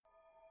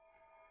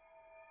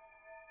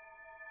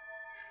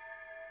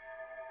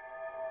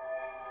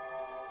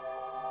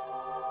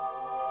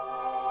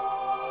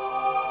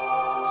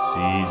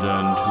Season 2.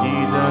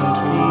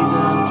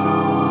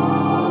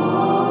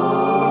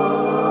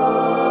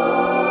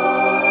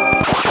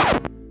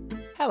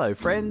 Hello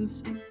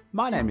friends,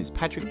 my name is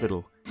Patrick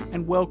Little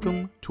and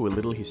welcome to A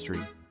Little History,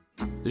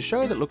 the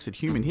show that looks at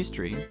human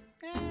history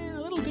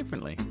a little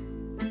differently.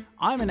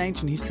 I'm an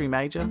ancient history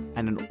major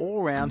and an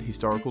all-round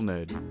historical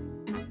nerd.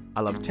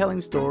 I love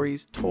telling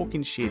stories,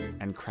 talking shit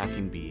and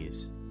cracking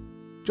beers.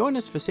 Join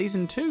us for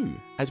Season 2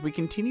 as we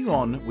continue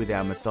on with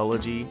our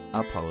mythology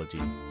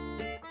apology.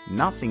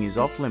 Nothing is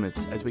off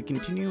limits as we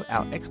continue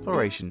our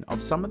exploration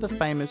of some of the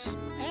famous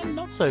and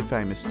not so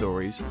famous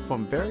stories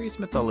from various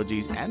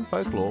mythologies and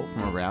folklore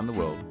from around the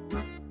world.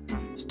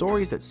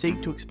 Stories that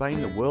seek to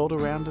explain the world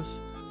around us,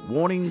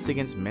 warnings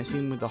against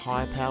messing with the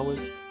higher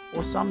powers,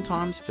 or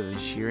sometimes for the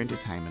sheer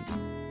entertainment.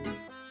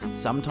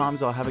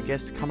 Sometimes I'll have a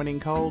guest coming in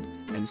cold,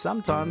 and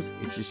sometimes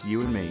it's just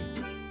you and me.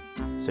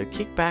 So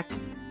kick back,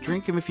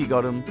 drink 'em if you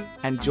got 'em,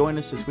 and join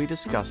us as we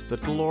discuss the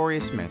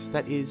glorious mess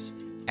that is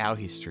our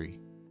history.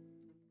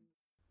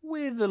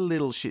 With a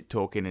little shit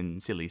talking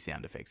and silly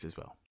sound effects as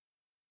well.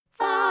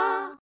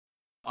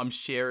 I'm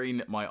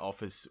sharing my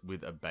office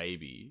with a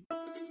baby.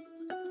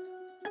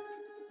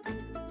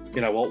 You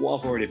know what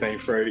I've already been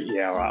through,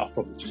 yeah, all right, I'll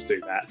probably just do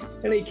that.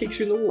 And he kicks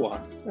you in the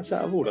water. That's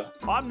out of order.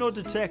 I'm no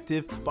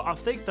detective, but I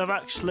think they've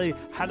actually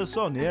had us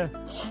on, yeah?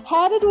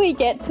 How did we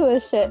get to a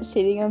shirt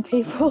shitting on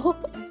people?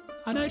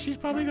 I know she's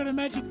probably got a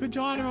magic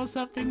vagina or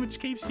something which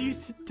keeps you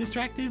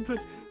distracted, but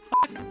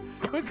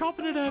we're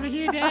copping it over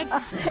here, Dad.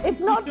 It's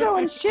not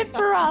doing shit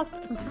for us.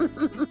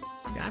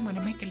 I'm going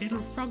to make a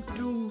little frog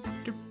do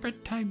the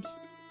bedtimes.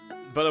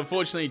 But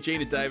unfortunately,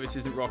 Gina Davis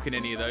isn't rocking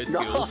any of those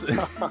skills.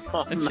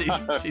 And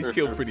she's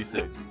killed pretty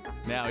soon.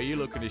 Now, are you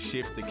looking to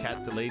shift the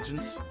cat's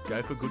allegiance?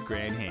 Go for good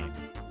grand hand.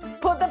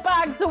 Put the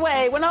bags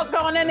away. We're not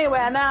going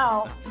anywhere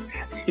now.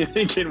 You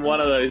think in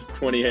one of those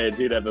 20 heads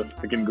he'd have a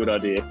freaking good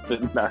idea,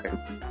 but no.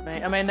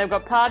 I mean, they've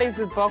got parties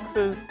with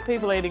boxes,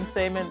 people eating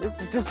semen. This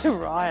is just a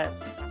riot.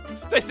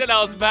 They said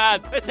I was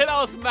mad. They said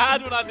I was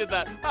mad when I did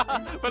that.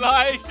 But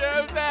I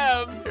showed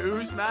them.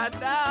 Who's mad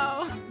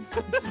now?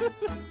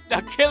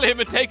 Now kill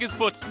him and take his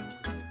foot.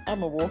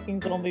 I'm a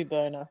walking zombie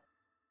burner.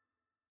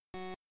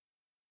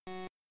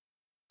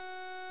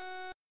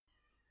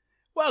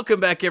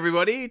 Welcome back,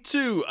 everybody,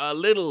 to A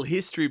Little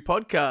History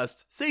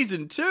Podcast,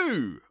 Season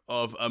 2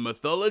 of A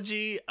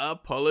Mythology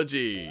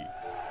Apology.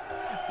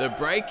 The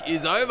break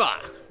is over.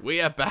 We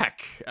are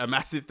back. A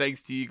massive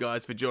thanks to you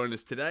guys for joining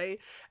us today.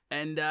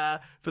 And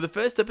for the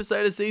first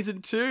episode of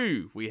Season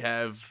 2, we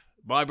have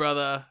my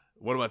brother,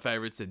 one of my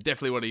favourites, and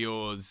definitely one of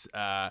yours,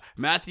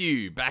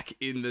 Matthew, back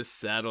in the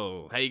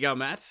saddle. How you going,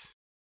 Matt?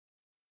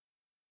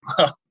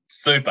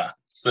 Super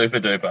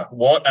duper.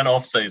 What an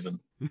off season.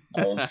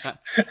 I was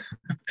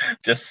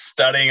just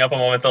studying up on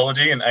my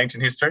mythology and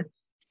ancient history.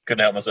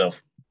 Couldn't help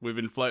myself. We've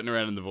been floating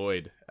around in the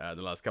void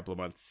the last couple of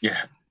months. Yeah.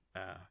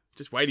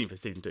 Just waiting for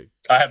Season 2.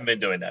 I haven't been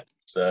doing that.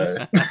 So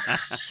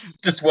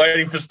just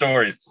waiting for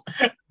stories.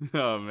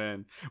 Oh,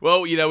 man.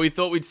 Well, you know, we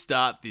thought we'd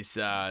start this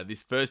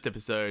first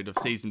episode of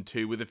Season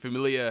 2 with a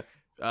familiar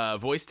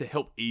voice to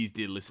help ease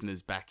the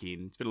listeners back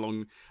in. It's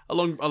been a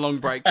long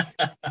break.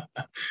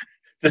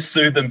 Just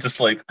soothe them to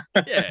sleep.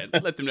 Yeah,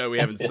 let them know we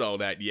haven't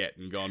sold out yet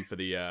and gone for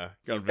the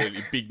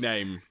big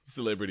name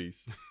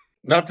celebrities.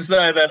 Not to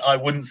say that I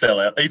wouldn't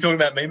sell out. Are you talking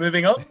about me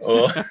moving on?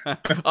 Or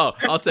Oh,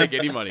 I'll take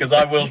any money. Because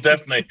I'll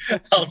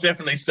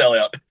definitely sell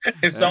out.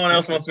 If someone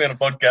else wants me on a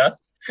podcast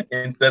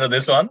instead of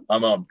this one,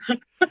 I'm on.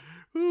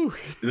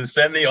 Just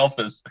send the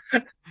offers.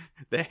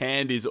 The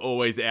hand is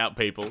always out,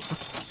 people.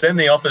 Send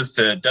the offers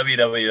to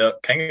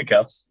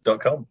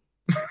www.kangacuffs.com.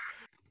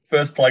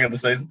 First plug of the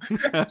season.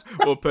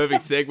 Well,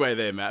 perfect segue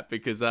there, Matt,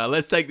 because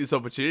let's take this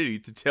opportunity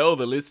to tell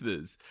the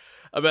listeners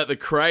about the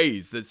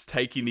craze that's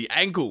taking the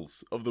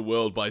ankles of the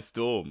world by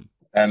storm.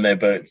 And their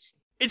boots.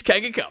 It's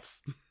Kanga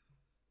Cuffs.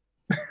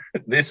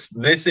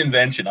 This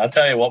invention, I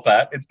tell you what,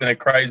 Pat, it's been a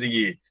crazy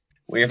year.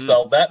 We have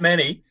sold that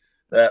many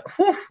that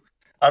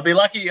I'd be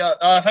lucky.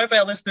 I hope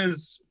our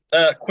listeners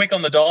are quick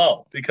on the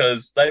dial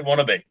because they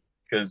want to be.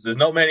 Because there's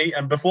not many.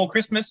 And before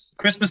Christmas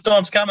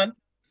time's coming.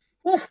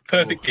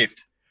 Perfect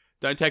gift.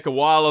 Don't take a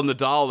while on the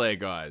dial there,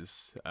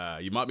 guys.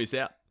 You might miss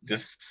out.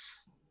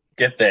 Just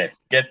get there.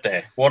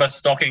 What a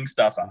stocking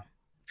stuffer.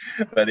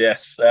 But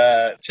yes,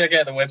 check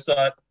out the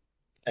website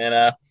and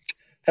have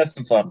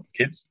some fun,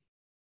 kids.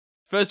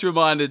 First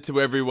reminder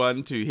to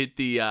everyone to hit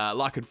the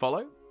like and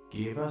follow.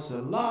 Give us a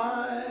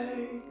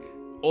like.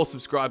 Or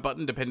subscribe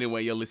button, depending on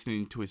where you're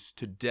listening to us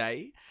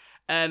today.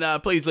 And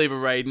please leave a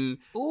rating.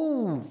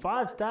 Ooh,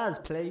 5 stars,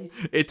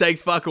 please. It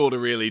takes fuck all to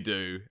really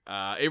do.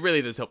 It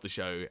really does help the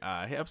show.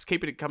 It helps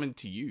keep it coming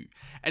to you.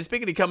 And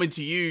speaking of coming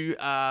to you,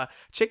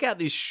 check out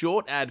this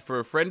short ad for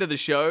a friend of the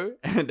show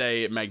and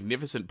a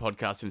magnificent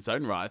podcast in its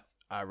own right,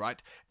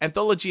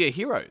 Anthology of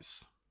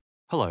Heroes.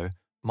 Hello,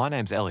 my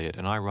name's Elliot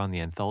and I run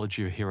the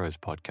Anthology of Heroes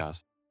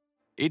podcast.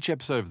 Each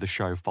episode of the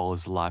show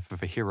follows the life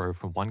of a hero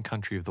from one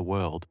country of the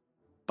world.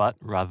 But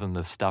rather than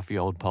the stuffy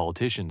old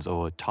politicians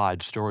or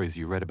tired stories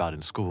you read about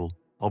in school,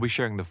 I'll be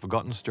sharing the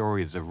forgotten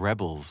stories of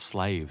rebels,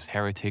 slaves,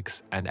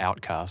 heretics, and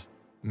outcasts,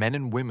 men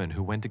and women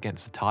who went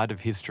against the tide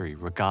of history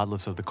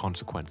regardless of the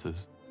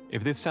consequences.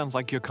 If this sounds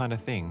like your kind of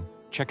thing,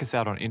 check us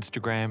out on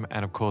Instagram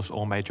and of course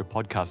all major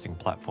podcasting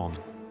platforms.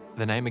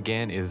 The name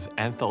again is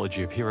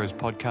Anthology of Heroes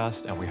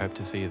Podcast, and we hope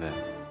to see you there.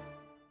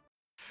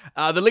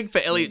 The link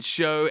for Elliot's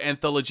show,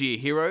 Anthology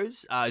of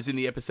Heroes, is in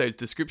the episode's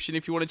description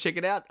if you want to check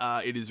it out.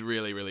 It is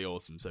really, really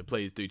awesome, so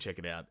please do check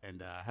it out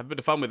and have a bit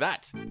of fun with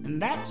that.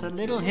 And that's a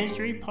Little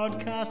History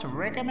Podcast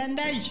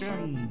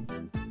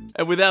recommendation.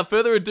 And without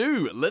further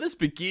ado, let us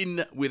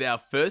begin with our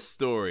first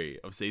story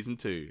of Season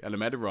 2. And I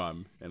made a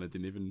rhyme, and I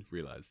didn't even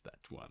realise that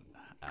one.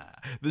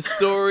 The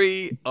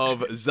story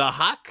of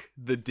Zahhak,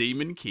 the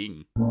Demon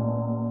King.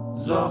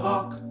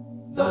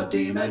 Zahhak, the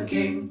Demon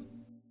King.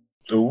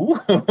 Ooh,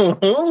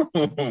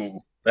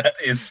 that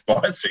is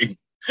spicy.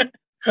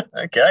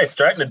 Okay,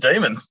 straight into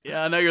demons.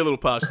 Yeah, I know you're a little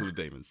partial to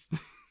demons.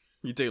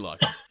 You do like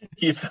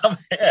it.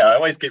 I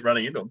always keep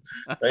running into them.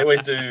 They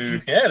always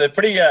do. Yeah, they're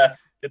pretty.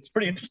 It's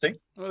pretty interesting.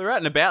 Well, they're out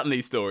and about in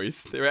these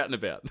stories. They're out and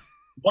about.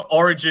 What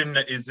origin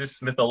is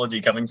this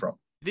mythology coming from?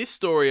 This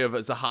story of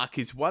Zahhak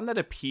is one that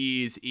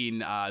appears in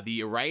the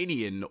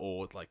Iranian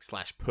or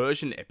 /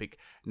 Persian epic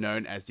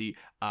known as the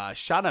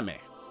Shahnameh.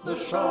 The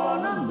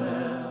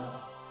Shahnameh.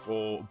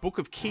 Or Book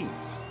of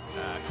Kings,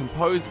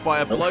 composed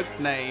by a bloke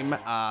named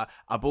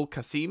Abul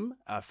Qasim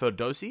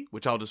Ferdowsi,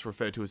 which I'll just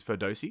refer to as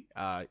Ferdowsi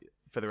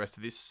for the rest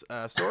of this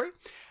story.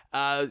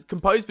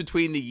 Composed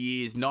between the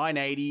years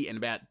 980 and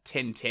about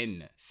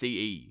 1010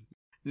 CE.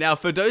 Now,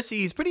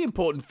 Ferdowsi is a pretty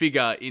important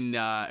figure in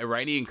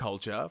Iranian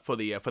culture for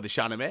the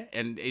Shahnameh,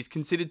 and is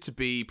considered to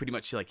be pretty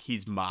much like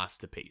his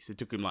masterpiece. It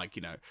took him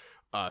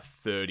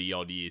 30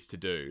 odd years to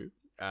do.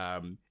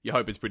 You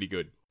hope it's pretty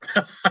good.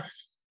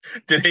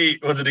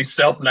 Was it his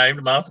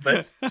self-named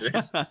masterpiece?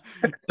 Jesus.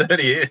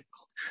 30 years.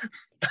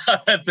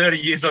 I've had 30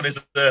 years on this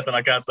earth and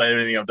I can't say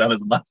anything I've done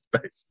as a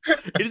masterpiece.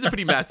 It is a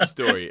pretty massive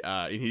story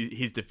in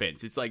his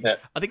defense. It's I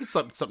think it's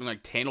something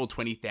like 10 or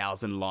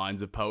 20,000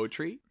 lines of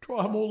poetry.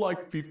 Try more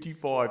like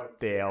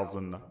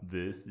 55,000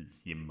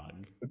 verses, you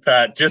mug.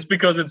 Pat, just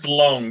because it's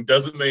long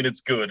doesn't mean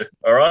it's good,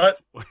 all right?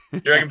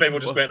 Do you reckon people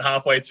just went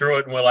halfway through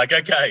it and we're like,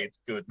 okay, it's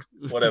good,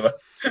 whatever.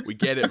 We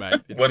get it,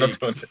 mate. We're not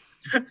doing it.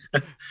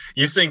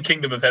 You've seen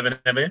Kingdom of Heaven,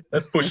 haven't you?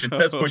 That's pushing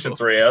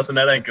 3 hours and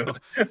that ain't good.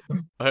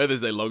 I heard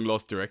there's a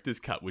long-lost director's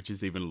cut, which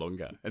is even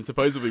longer and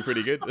supposedly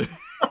pretty good.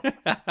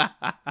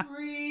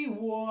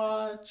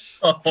 Rewatch.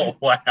 Oh,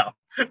 wow.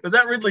 Was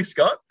that Ridley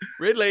Scott?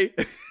 Ridley.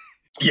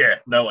 Yeah,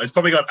 no, he's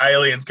probably got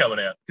aliens coming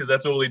out because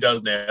that's all he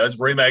does now. Is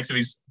remakes of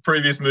his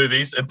previous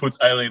movies and puts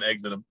alien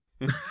eggs in them.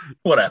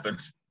 What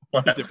happened?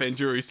 Defend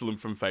Jerusalem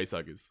from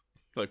facehuggers.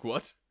 Like,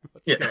 what?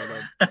 What's going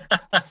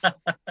on?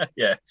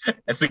 Yeah,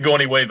 and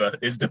Sigourney Weaver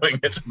is doing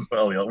it as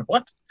well. You're like,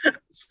 what?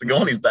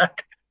 Sigourney's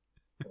back.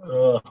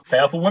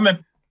 Powerful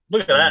women.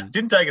 Look at that.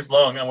 Didn't take us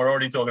long, and we're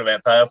already talking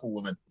about powerful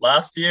women.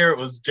 Last year, it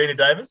was Gina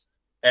Davis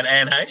and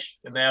Anne Heche,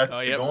 and now it's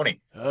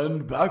Sigourney.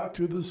 And back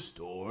to the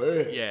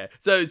story. Yeah.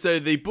 So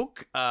the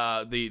book,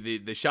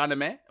 the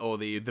Shahnameh, or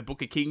the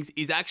Book of Kings,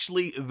 is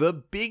actually the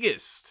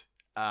biggest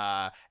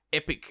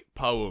epic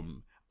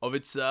poem of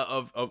its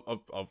of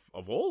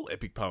all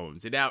epic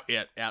poems. It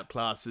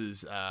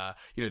outclasses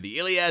the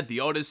Iliad, the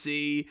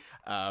Odyssey,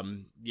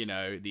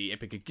 the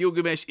Epic of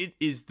Gilgamesh. It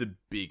is the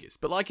biggest.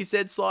 But like you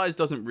said, size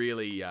doesn't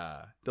really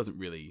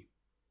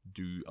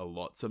do a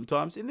lot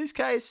sometimes. In this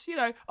case,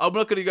 I'm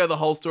not going to go the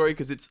whole story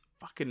because it's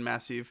fucking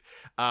massive.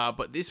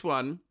 But this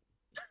one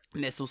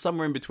nestles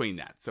somewhere in between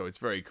that, so it's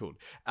very cool.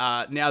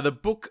 Now, the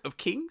Book of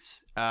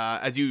Kings,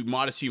 as you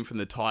might assume from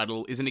the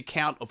title, is an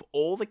account of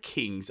all the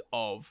kings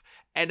of,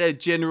 and a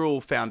general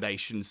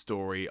foundation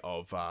story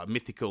of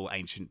mythical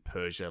ancient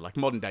Persia, like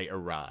modern-day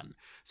Iran.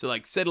 So,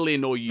 settle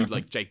in, all you,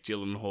 Jake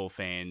Gyllenhaal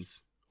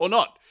fans. Or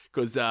not,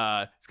 because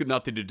it's got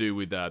nothing to do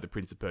with the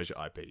Prince of Persia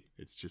IP.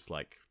 It's just,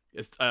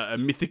 it's a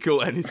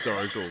mythical and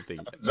historical thing.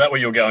 Is that where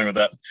you're going with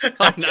that?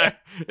 I know.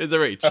 There's a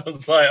reach. I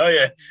was like, oh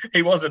yeah,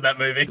 he was in that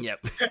movie.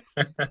 Yep.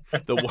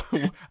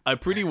 A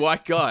pretty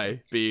white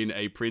guy being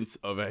a prince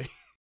of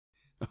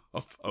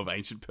of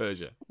ancient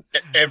Persia.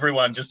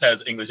 Everyone just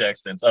has English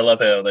accents. I love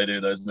how they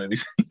do those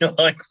movies. You're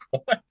like,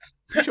 what?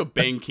 I'm sure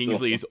Ben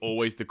Kingsley is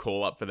always the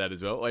call up for that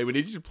as well. Like, we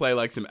need you to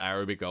play some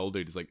Arabic old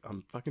dude. It's like,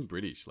 I'm fucking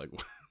British.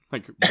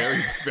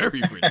 Very,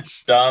 very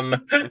British.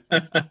 Done.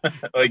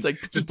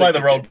 Just play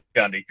the role,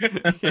 Gandhi.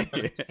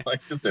 Yeah.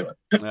 Just do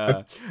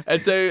it.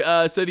 And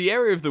so the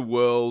area of the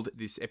world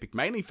this epic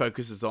mainly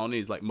focuses on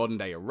is modern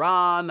day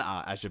Iran,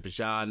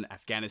 Azerbaijan,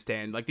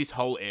 Afghanistan. This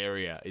whole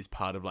area is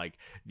part of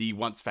the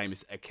once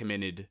famous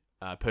Achaemenid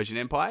Persian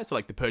Empire. So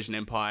the Persian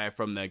Empire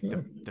from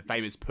the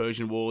famous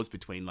Persian Wars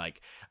between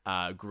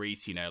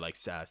Greece,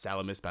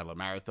 Salamis, Battle of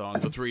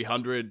Marathon, the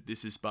 300,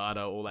 this is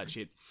Sparta, all that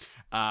shit.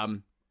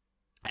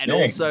 And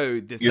also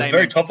the You're same.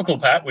 very topical,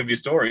 Pat, with your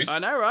stories. I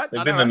know, right?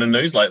 They've been in the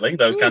news lately,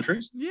 those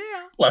countries. Yeah.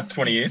 Last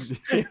 20 years.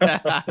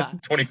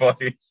 25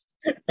 years.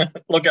 A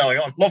lot going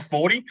on. Not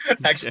 40,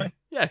 actually.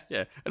 Yeah.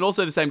 And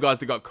also the same guys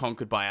that got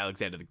conquered by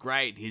Alexander the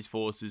Great, his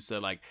forces.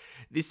 So,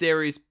 this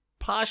area is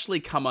partially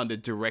come under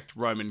direct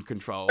Roman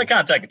control. They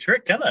can't take a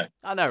trick, can they?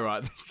 I know,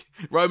 right?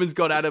 Romans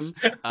got at him,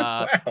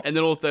 Wow. and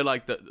then also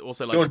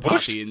the George Bush.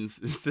 Parthians,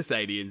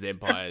 Sassanians,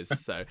 empires.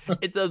 So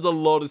there's a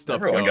lot of stuff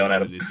Everyone going going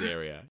at on in him. this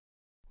area.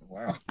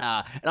 Wow.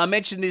 And I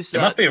mentioned this. It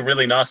must be a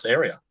really nice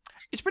area.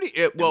 It's pretty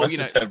It well, must you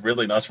know. just have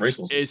really nice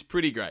resources. It's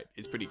pretty great.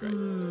 It's pretty great.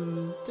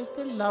 Just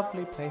a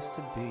lovely place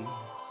to be.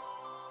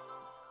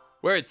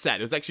 Where it's sat,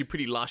 it was actually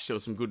pretty lush. There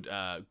was some good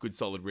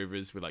solid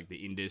rivers with like the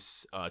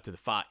Indus to the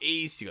far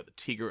east. You got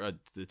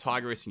the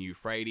Tigris and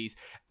Euphrates,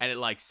 and it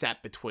like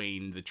sat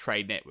between the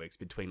trade networks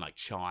between like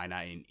China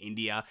and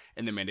India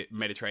and the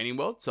Mediterranean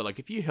world. So like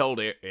if you held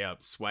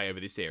sway over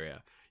this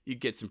area, you'd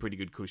get some pretty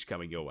good kush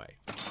coming your way.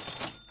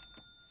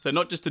 So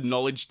not just a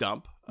knowledge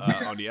dump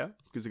on you,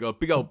 because I've got a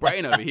big old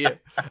brain over here,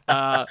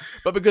 but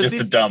because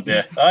just a dump,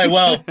 yeah. Oh,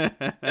 well,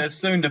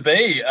 soon to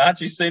be.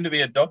 Aren't you soon to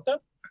be a doctor?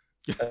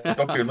 A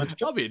doctor in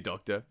literature? I'll be a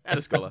doctor and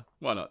a scholar.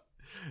 Why not?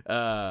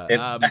 Why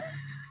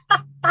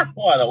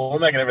not? We're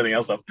making everything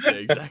else up. Yeah,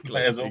 exactly.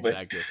 May as well be.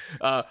 Exactly.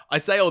 I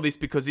say all this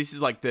because this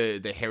is like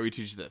the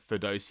heritage that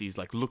Ferdowsi is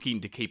like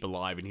looking to keep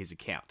alive in his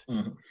account.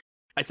 Mhm.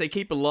 I say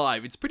keep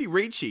alive. It's pretty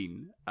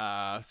reaching,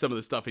 some of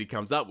the stuff he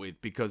comes up with,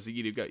 because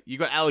you got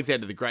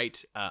Alexander the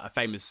Great, a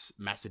famous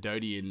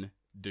Macedonian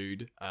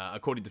dude.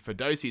 According to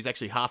Ferdowsi, is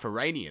actually half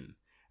Iranian.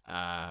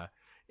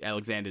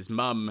 Alexander's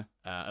mum,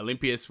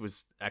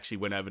 Olympias, actually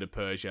went over to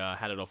Persia,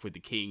 had it off with the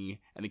king,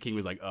 and the king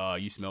was like, "Oh,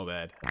 you smell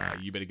bad.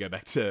 You better go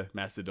back to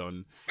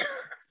Macedon."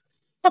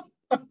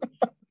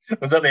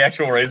 Was that the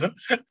actual reason?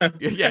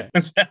 Yeah.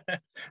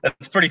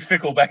 That's pretty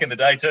fickle back in the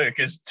day too,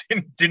 because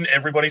didn't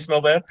everybody smell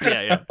bad?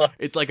 Yeah.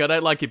 It's like, I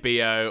don't like your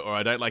BO, or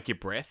I don't like your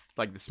breath,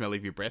 like the smell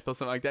of your breath or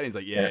something like that. He's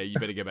like, yeah, you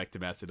better go back to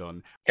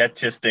Macedon.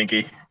 Catch you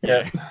stinky.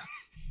 Yeah.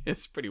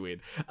 It's pretty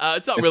weird.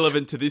 It's not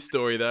relevant to this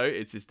story, though.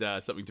 It's just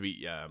something to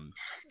be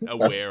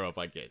aware of,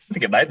 I guess. I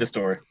think it made the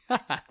story.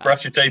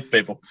 Brush your teeth,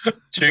 people.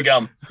 Chew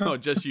gum. Oh,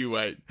 just you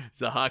wait.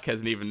 Zahhak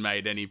hasn't even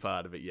made any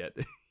part of it yet.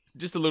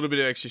 Just a little bit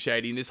of extra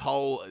shading.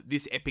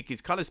 This epic is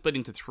kind of split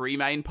into three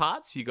main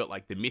parts. You got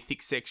like the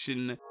mythic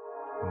section,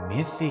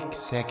 Mythic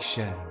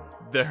section.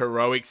 the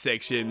heroic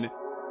section,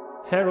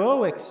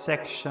 Heroic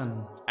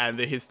section. and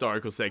the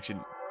historical section.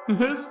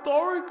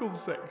 Historical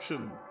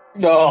section.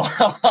 No,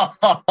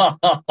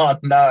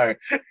 no.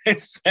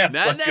 It sounds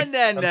No, like no, it's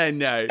no, gonna- no,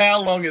 no.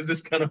 How long is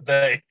this going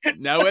to be?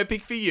 No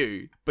epic for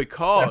you,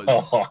 because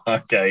Oh,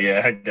 okay,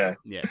 yeah, okay.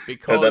 yeah, Heard that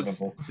because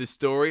before. the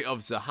story of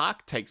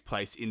Zahhak takes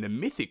place in the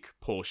mythic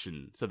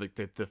portion, so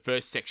the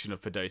first section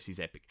of Ferdowsi's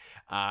epic,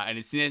 and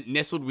it's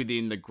nestled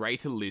within the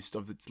greater list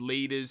of its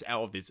leaders,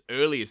 of its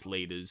earliest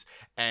leaders,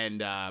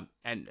 and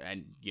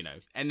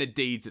the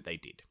deeds that they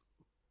did.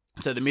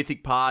 So the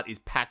mythic part is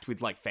packed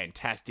with like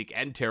fantastic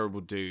and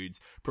terrible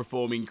dudes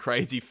performing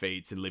crazy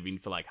feats and living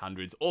for like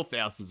hundreds or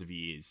thousands of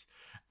years.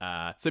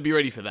 So be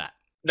ready for that.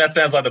 That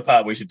sounds like the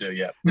part we should do,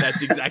 yeah.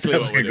 That's exactly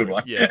Sounds what we're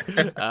like a good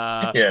doing. one.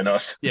 Yeah. Yeah,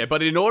 nice. Yeah,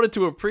 but in order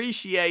to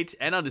appreciate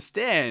and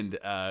understand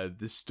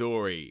the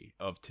story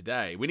of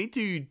today, we need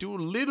to do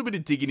a little bit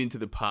of digging into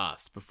the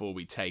past before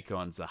we take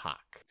on Zahhak.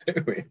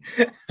 Do we?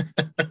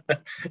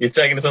 You're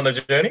taking us on a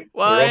journey?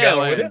 Well, We're all yeah,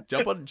 going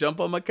with man,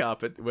 jump on my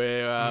carpet.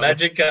 Where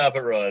Magic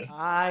carpet ride.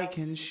 I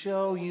can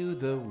show you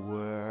the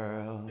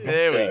world.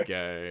 there we Let's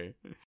go.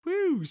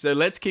 Woo! So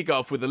let's kick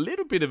off with a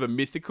little bit of a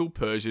mythical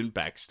Persian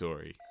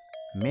backstory.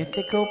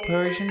 Mythical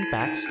Persian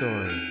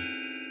backstory.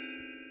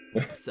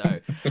 So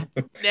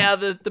now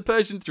the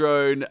Persian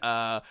throne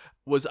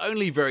was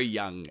only very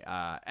young,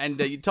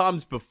 and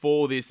times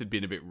before this had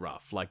been a bit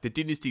rough. Like the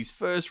dynasty's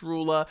first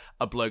ruler,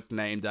 a bloke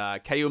named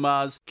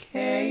Kayumars.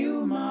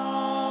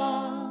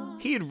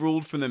 He had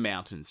ruled from the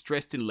mountains,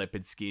 dressed in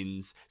leopard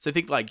skins. So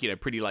think like,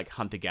 pretty like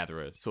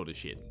hunter-gatherer sort of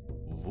shit.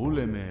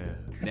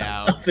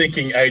 Now, I'm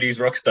thinking 80s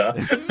rock star.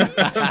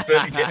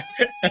 But yeah.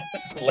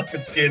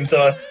 Leopard skin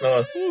tights,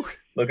 nice.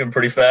 Looking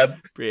pretty fab.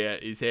 yeah,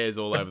 his hair's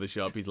all over the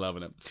shop. He's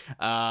loving it.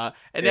 And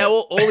now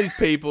all these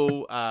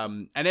people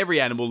and every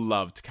animal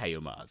loved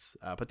Kayumars.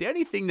 But the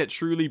only thing that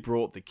truly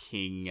brought the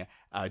king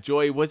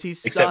joy was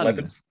his Except son.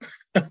 leopards.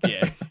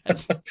 Yeah.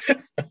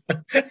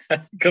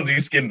 Because you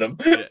skinned them.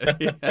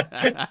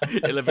 Yeah.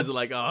 Elephants are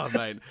like, oh,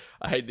 mate,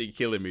 I hate that you're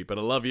killing me, but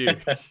I love you.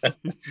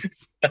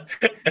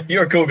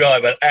 You're a cool guy,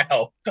 but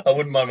ow, I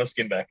wouldn't mind my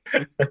skin back.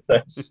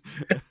 That's...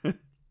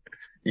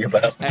 You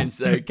bastard. And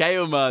so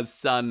Kayumar's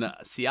son,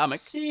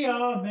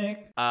 Siamek,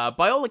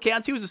 by all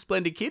accounts, he was a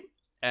splendid kid.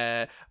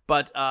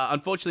 But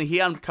unfortunately, he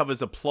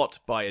uncovers a plot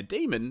by a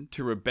demon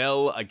to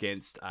rebel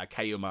against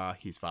Kayumar,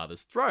 his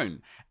father's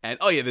throne. And,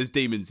 oh yeah, there's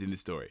demons in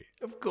this story.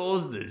 Of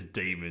course there's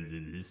demons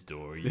in this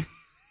story.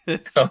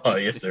 Oh,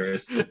 yes, there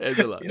is. There's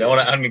a lot. You don't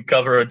want to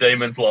uncover a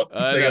demon plot.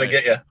 I They're going to know.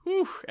 get you.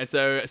 Whew. And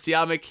so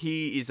Siamek,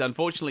 he is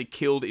unfortunately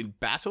killed in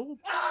battle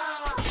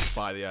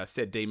by the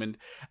said demon,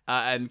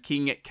 and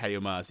King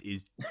Kayumars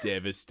is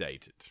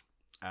devastated.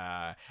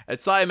 And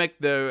Siamek,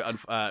 though,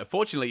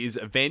 unfortunately, is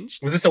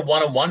avenged. Was this a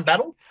one-on-one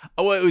battle?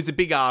 Oh, well, it was a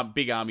big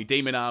army,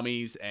 demon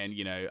armies, and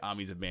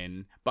armies of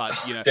men. But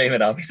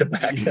demon armies are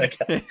back.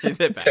 Okay.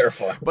 they're back.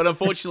 Terrifying. But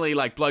unfortunately,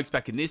 like blokes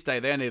back in this day,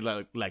 they only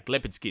had like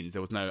leopard skins.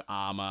 There was no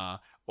armor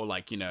or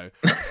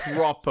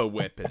proper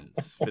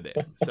weapons for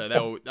them. So they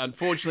were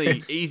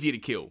unfortunately easier to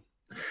kill.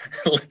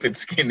 Leopard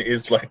skin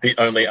is like the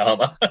only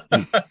armor.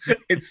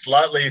 It's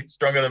slightly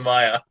stronger than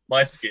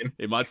my skin.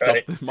 It might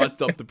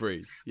stop the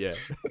breeze. Yeah.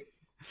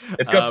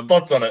 It's got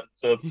spots on it,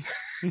 so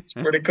it's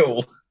pretty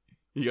cool.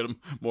 You got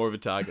more of a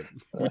target.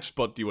 Which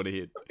spot do you want to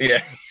hit?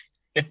 Yeah.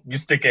 You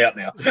stick out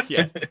now.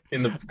 Yeah.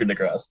 in the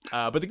grass.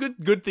 But the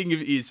good thing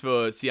is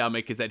for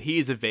Zahhak is that he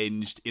is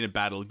avenged in a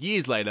battle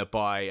years later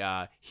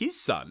by his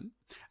son.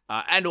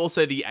 And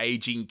also the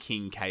aging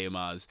King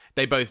Kayamaz.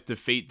 They both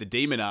defeat the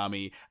demon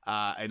army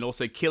and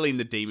also killing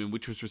the demon,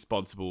 which was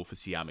responsible for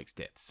Siamek's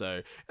death.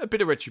 So a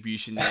bit of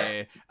retribution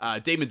there.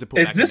 Demons are put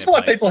back in their place. Is this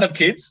why people have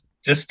kids?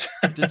 Just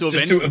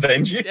to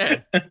avenge you? Yeah.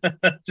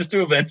 Just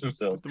to avenge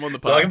themselves.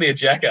 So I can be a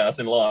jackass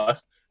in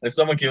life. And if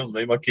someone kills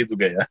me, my kids will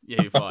get you.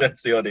 Yeah, you're fine.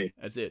 That's the idea.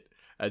 That's it.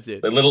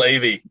 So little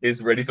Evie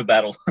is ready for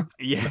battle.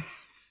 Yeah.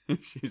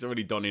 She's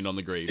already donning on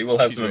the greaves. She will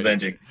have some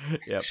avenging.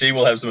 Yep. She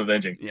will have some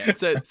avenging. Yeah.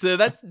 So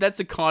that's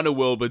the kind of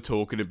world we're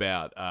talking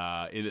about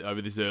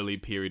over this early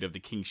period of the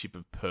kingship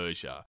of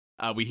Persia.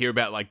 We hear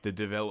about like the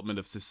development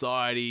of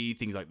society,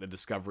 things like the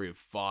discovery of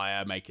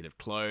fire, making of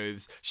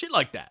clothes, shit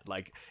like that.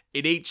 Like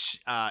in each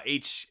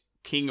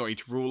king or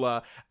each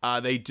ruler,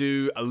 they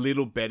do a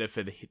little better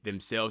for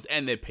themselves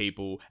and their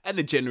people, and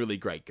they're generally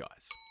great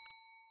guys.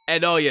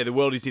 And the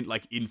world is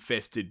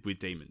infested with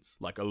demons,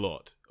 like a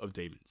lot of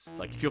demons.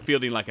 Like if you're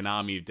fielding like an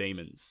army of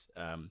demons,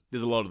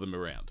 there's a lot of them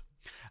around.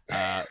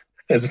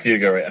 There's a few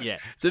go around. Yeah.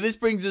 So this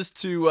brings us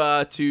to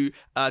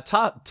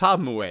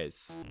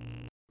Tamurez.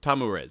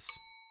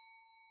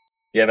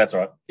 Yeah, that's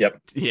right.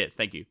 Yep. Yeah,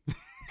 thank you.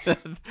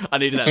 I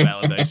needed that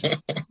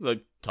validation.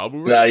 Like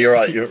Tamurez. No, you're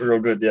right. You're all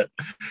good. Yeah,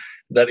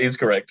 that is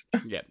correct.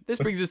 Yeah. This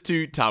brings us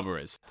to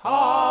Tamurez,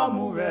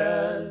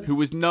 Tamurez, who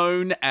was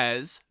known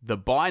as the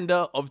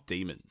Binder of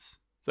Demons.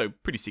 So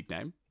pretty sick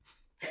name.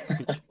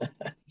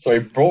 So he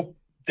brought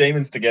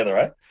demons together,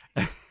 right?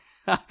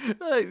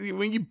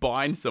 When you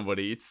bind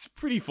somebody, it's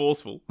pretty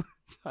forceful.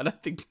 I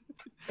don't think.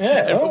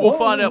 Yeah, we'll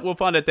find out. We'll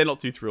find out they're not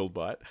too thrilled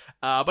by it.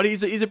 But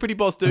he's a pretty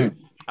boss dude.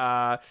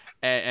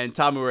 And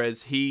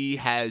Tamurez, he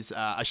has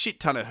a shit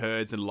ton of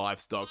herds and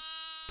livestock,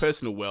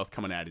 personal wealth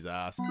coming out his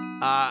ass.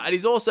 And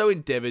he's also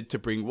endeavored to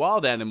bring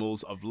wild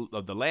animals of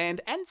the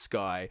land and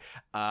sky,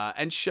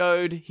 and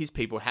showed his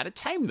people how to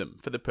tame them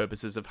for the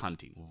purposes of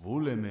hunting.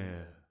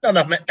 Not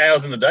enough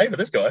hours in the day for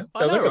this guy.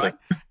 I know, right?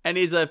 And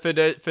here's a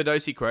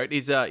Ferdowsi quote.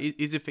 He's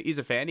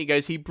a fan. He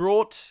goes, he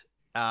brought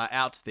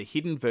out the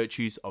hidden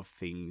virtues of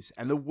things,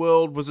 and the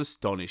world was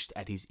astonished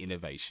at his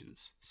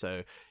innovations.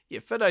 So, yeah,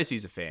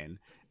 Ferdowsi's a fan.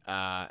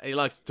 And he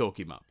likes to talk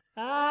him up.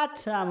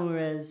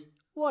 Tamurez,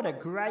 what a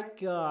great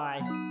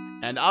guy.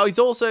 And he's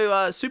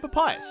also super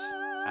pious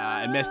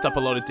and messed up a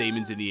lot of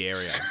demons in the area.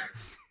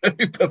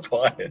 Super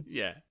pious.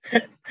 Yeah.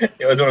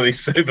 He was one of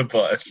these super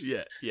pious.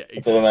 Yeah, exactly.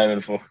 That's what I'm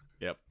aiming for.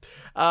 Yep.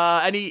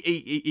 And he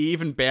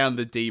even bound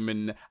the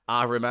demon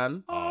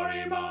Ahriman,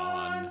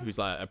 who's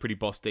like a pretty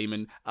boss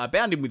demon,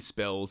 bound him with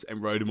spells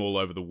and rode him all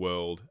over the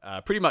world,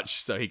 pretty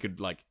much so he could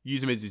like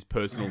use him as his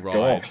personal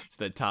ride, so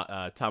that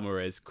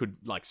Tamurez could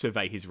like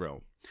survey his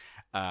realm.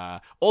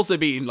 Also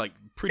being like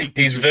pretty.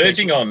 He's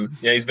verging on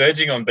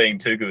being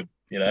too good.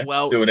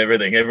 Doing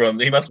everything.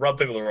 He must rub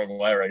people the wrong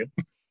way, I reckon.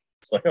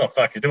 It's like, oh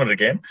fuck, he's doing it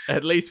again.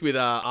 At least with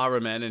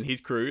Ahriman and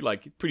his crew,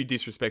 like pretty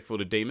disrespectful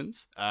to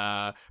demons.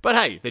 But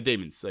hey, they're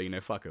demons, so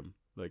fuck them.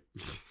 Like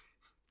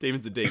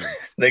demons are demons.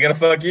 They're gonna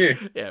fuck you.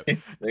 Yeah,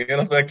 they're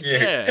gonna fuck you.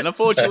 Yeah, and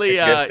unfortunately,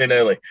 get in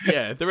early.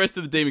 Yeah, the rest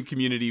of the demon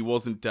community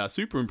wasn't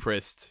super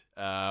impressed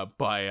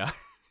by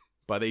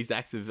these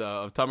acts of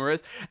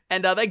Tamurez,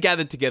 and they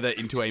gathered together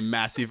into a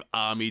massive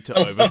army to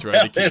overthrow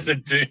the king. There's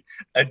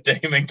a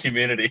demon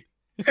community.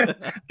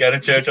 Go to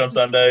church on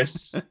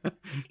Sundays.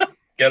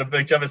 Go to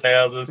big jumpers'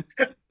 houses,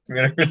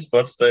 community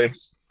response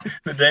teams,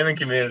 the demon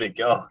community.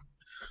 God,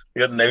 we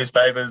got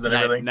newspapers and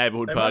everything.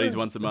 Neighborhood parties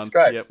once a month. It's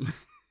great.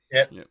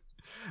 Yep.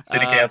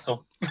 City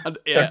council.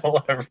 Yeah.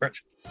 All over it.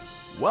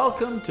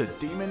 Welcome to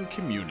Demon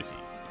Community.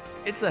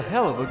 It's a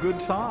hell of a good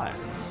time.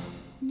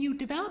 New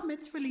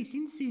developments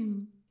releasing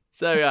soon.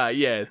 So,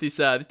 this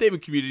demon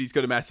community's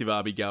got a massive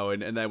army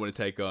going, and they want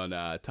to take on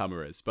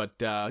Tamurez. But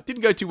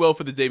didn't go too well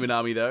for the demon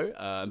army, though,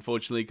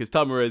 unfortunately, because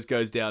Tamurez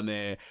goes down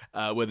there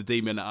where the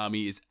demon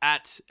army is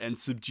at and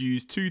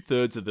subdues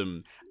 2/3 of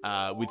them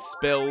with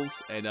spells,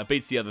 and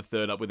beats the other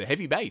third up with a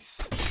heavy base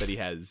that he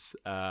has,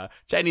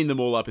 chaining them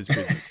all up as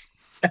prisoners.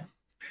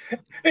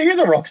 He is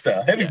a rock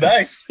star. Heavy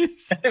bass.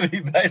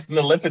 Heavy bass and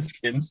the leopard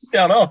skins. What's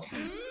going on?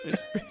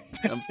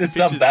 There's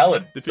some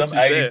ballad. Some 80s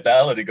there.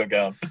 Ballad he got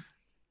going.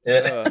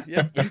 Yeah.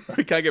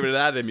 We can't get rid of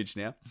that image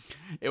now.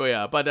 Here we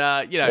are. But,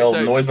 the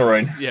old noise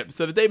maroon. Yeah,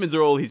 so the demons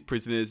are all his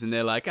prisoners, and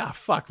they're like,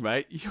 fuck,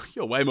 mate,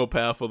 you're way more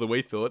powerful than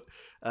we thought.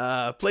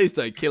 Please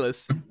don't kill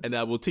us, and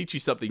we'll teach you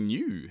something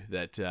new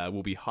that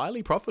will be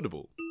highly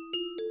profitable.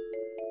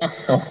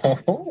 Oh,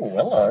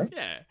 hello.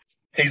 Yeah.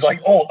 He's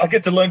like, oh, I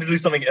get to learn to do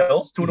something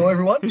else to annoy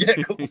everyone? Yeah,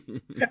 cool.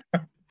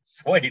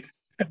 Sweet.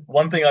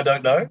 One thing I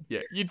don't know. Yeah,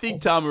 you'd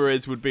think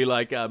Tamarez would be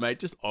like, mate,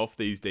 just off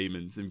these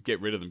demons and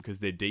get rid of them because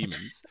they're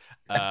demons.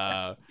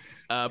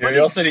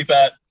 Curiosity,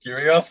 Pat.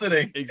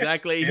 Curiosity.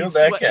 Exactly. Feel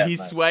that cat, He's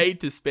mate.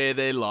 swayed to spare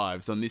their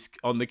lives on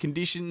the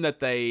condition that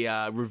they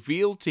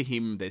revealed to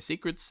him their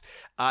secrets,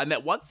 and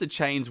that once the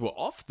chains were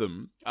off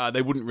them,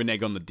 they wouldn't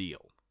renege on the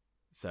deal.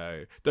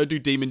 So don't do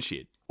demon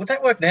shit. Would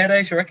that work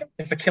nowadays, you reckon?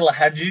 If a killer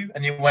had you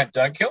and you went,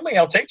 don't kill me,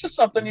 I'll teach you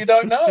something you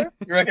don't know.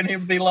 You reckon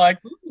he'd be like,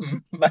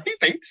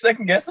 maybe,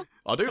 second guessing?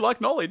 I do like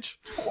knowledge.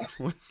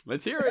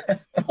 Let's hear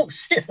it. Oh,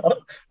 shit.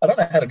 I don't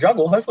know how to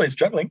juggle. Hopefully it's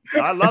juggling.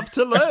 I love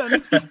to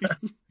learn.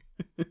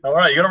 All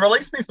right, you got to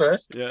release me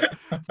first. Yeah.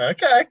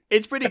 Okay.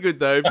 It's pretty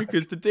good, though,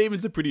 because the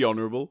demons are pretty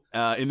honourable,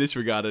 in this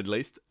regard at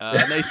least.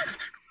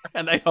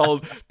 And they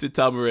hold to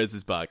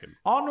Tamarez's bargain.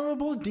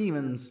 Honourable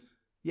demons.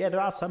 Yeah,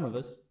 there are some of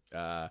us.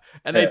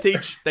 And they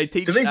teach. Do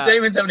these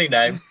demons have any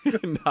names?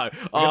 No.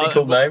 Any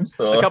cool names?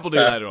 Or? A couple do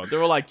later on.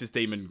 They're all like just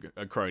demon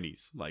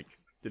cronies. Like,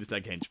 they're just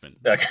like henchmen.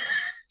 Okay.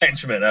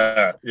 Henchmen. All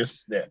right.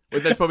 Just, yeah.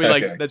 Well, that's probably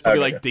like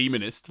Okay.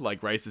 demonist,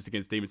 like racist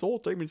against demons. All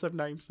demons have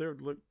names. They're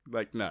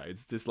like no,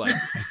 it's just like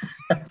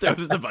they're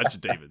just a bunch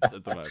of demons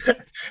at the moment.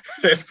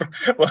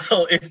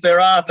 Well, if there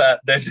are, Pat,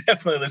 they're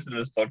definitely listening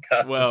to this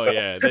podcast. Well,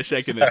 yeah, they're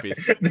shaking their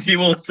fists. You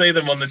will see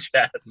them on the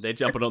chat. They're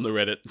jumping on the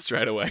Reddit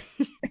straight away.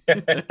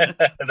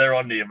 They're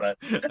on to you, mate.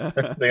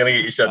 They're gonna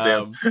get you shut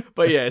down.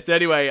 But yeah, so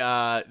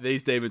anyway,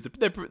 these demons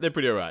they're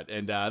pretty alright,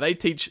 and they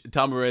teach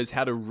Tamarez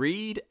how to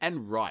read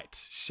and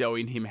write,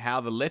 showing him how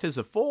the letters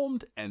are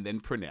formed and then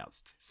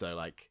pronounced. So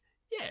like,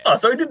 yeah. Oh,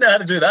 so he didn't know how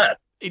to do that.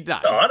 No.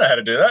 Oh, I know how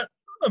to do that.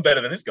 I'm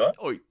better than this guy.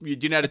 Oh, do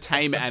you know how to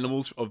tame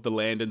animals of the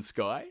land and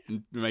sky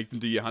and make them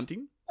do your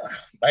hunting?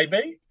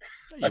 Maybe.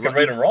 I can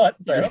read and write.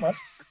 Tell you that much.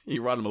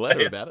 You write them a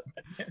letter about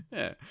it.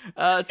 Yeah.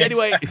 So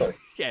anyway, Exactly.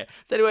 yeah.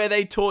 So anyway,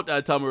 they taught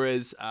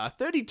Tamarez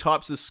 30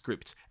 types of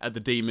script at the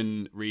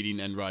Demon Reading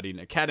and Writing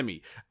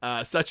Academy,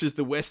 such as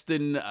the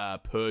Western,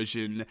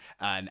 Persian,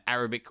 and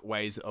Arabic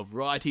ways of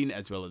writing,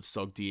 as well as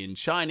Sogdian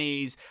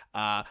Chinese,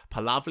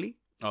 Pahlavi,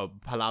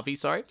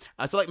 sorry.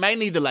 So like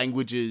mainly the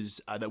languages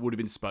that would have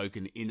been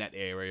spoken in that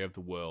area of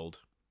the world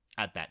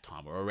at that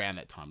time or around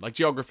that time, like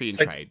geography and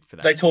trade for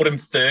that. They taught him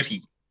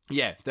 30.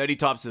 Yeah, 30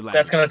 types of language.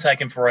 That's going to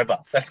take him forever.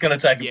 That's going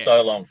to take him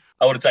so long.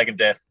 I would have taken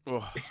death.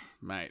 Oh,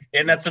 mate.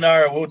 In that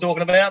scenario we were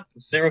talking about,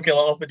 serial killer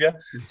offered you,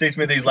 teach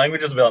me these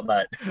languages about,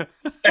 mate.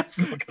 That's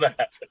not going to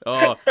happen.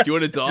 Oh, do you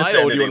want to die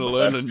or do you want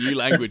to anything, learn a new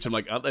language? I'm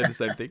like, aren't they the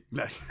same thing?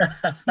 No.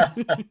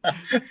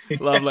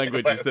 Love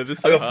languages. They're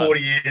so I got hard.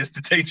 40 years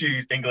to teach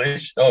you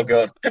English. Oh,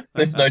 God.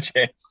 There's no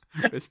chance.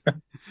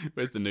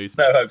 Where's the news?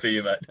 No hope for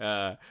you, mate.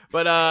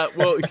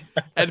 Well,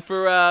 and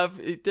for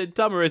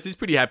Tamarez, he's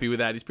pretty happy with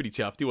that. He's pretty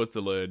chuffed. He wants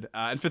to learn.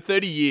 And for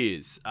 30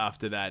 years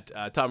after that,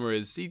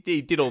 Tamarez,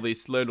 he did all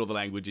this, learned all the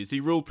languages.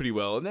 He ruled pretty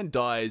well and then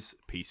dies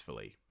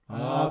peacefully.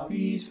 A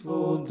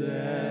peaceful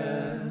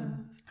death.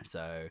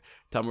 So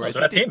Tamarez, So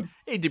that's him.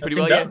 He did That's pretty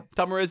him well, yeah.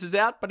 done. Tamarez is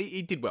out, but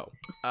he did well.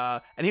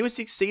 And he was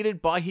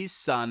succeeded by his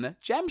son,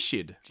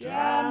 Jamshid.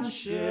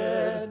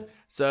 Jamshid.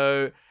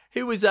 So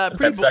he was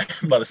pretty,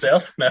 That's by the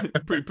south. No.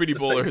 pretty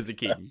baller as a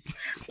king.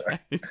 Sorry.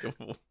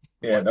 What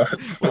Yeah, no,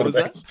 it's what not was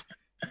the that? best.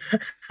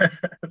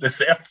 The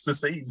south's the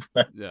seas.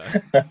 Yeah.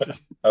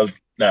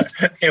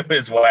 It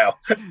was wow.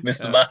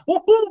 Missed the mark.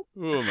 Oh,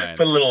 man.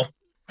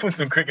 Put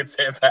some crickets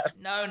there, Pat.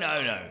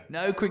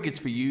 No crickets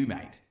for you,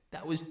 mate.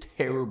 That was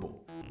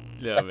terrible.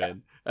 Yeah,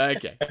 man.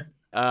 Okay.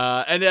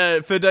 And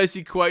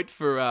Ferdowsi quote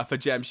for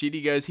Jamshid,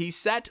 he goes, he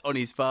sat on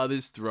his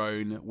father's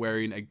throne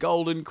wearing a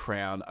golden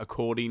crown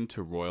according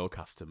to royal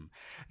custom.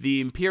 The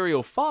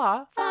imperial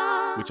far,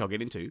 which I'll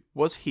get into,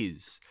 was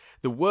his.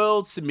 The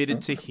world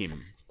submitted to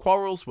him.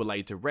 Quarrels were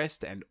laid to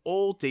rest, and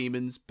all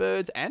demons,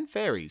 birds, and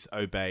fairies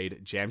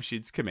obeyed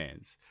Jamshid's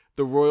commands.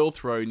 The royal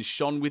throne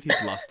shone with his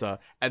luster,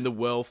 and the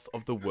wealth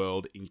of the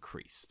world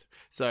increased.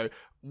 So,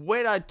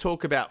 when I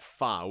talk about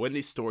Far, when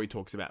this story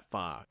talks about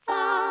Far,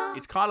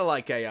 it's kind of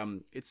like a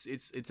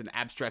it's an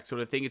abstract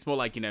sort of thing. It's more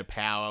like, you know,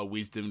 power,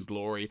 wisdom,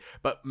 glory,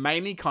 but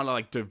mainly kind of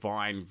like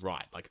divine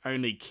right. Like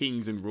only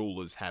kings and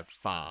rulers have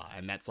Far,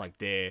 and that's like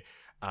their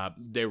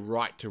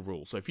right to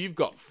rule. So if you've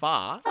got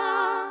Far,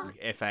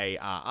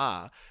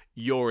 Farr,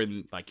 you're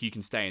in, like, you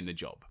can stay in the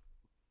job.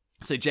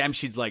 So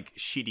Jamshid's like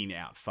shitting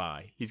out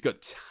Far. He's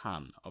got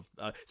ton of.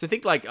 So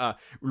think like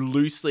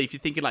loosely, if you're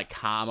thinking like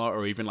karma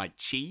or even like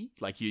chi,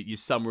 like you're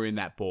somewhere in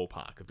that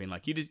ballpark of being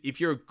like, you just, if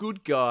you're a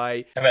good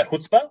guy. How about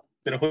chutzpah?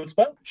 Bit of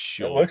chutzpah?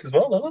 Sure. That works as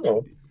well, doesn't it?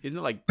 Or? Isn't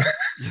it like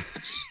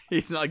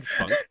isn't it like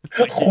spunk?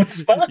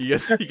 Chutzpah?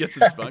 You get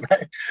some spunk.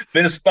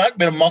 Bit of spunk,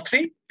 bit of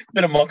moxie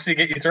to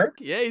get you through.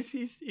 Yeah,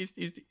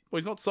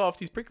 he's not soft.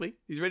 He's prickly.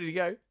 He's ready to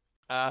go.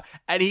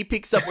 And he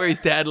picks up where his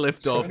dad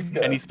left off,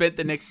 and he spent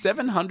the next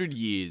 700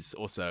 years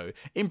or so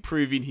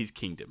improving his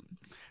kingdom.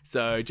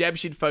 So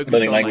Jamshid focused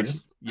Learning on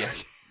languages.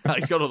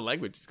 He's got all the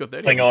language. He's got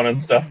 30. Klingon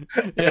and stuff.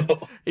 Yeah.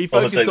 He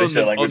All the focused TV show on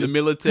the languages.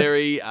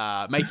 military,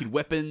 making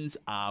weapons,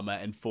 armor,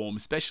 and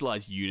formed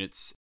specialized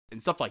units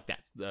and stuff like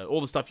that.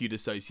 All the stuff you'd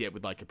associate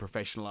with like a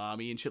professional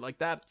army and shit like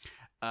that.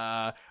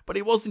 But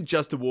he wasn't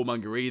just a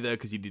warmonger either,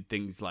 because he did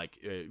things like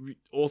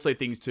also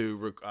things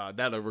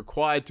that are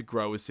required to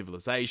grow a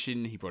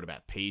civilization. He brought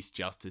about peace,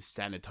 justice,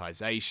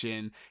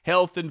 sanitization,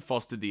 health, and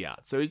fostered the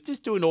arts. So he's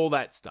just doing all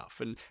that stuff,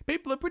 and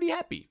people are pretty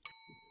happy.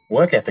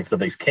 Work ethics of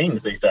these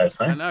kings these days,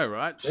 huh? I know,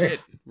 right? Yes.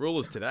 Shit,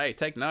 rulers today,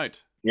 take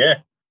note. Yeah,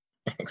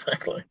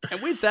 exactly.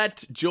 And with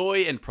that, joy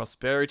and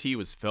prosperity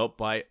was felt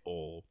by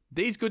all.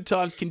 These good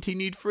times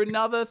continued for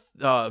continued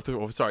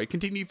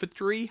for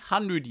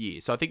 300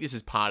 years. So I think this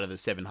is part of the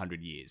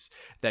 700 years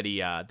that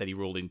he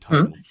ruled in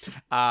total.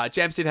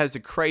 Jamshid has a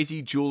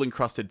crazy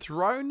jewel-encrusted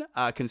throne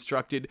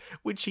constructed,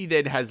 which he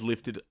then has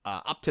lifted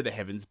up to the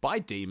heavens by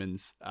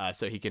demons,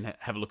 so he can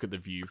have a look at the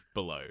view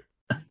below.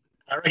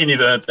 I reckon you've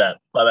earned that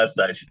by that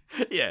stage.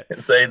 Yeah.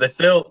 See, they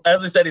still, as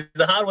we said, he's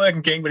a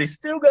hard-working king, but he's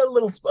still got a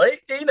little.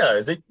 He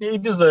knows he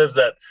deserves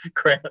that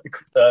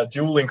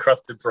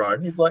jewel-encrusted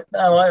throne. He's like,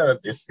 no, I earned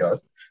this,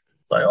 guys.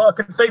 It's like, I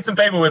could feed some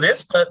people with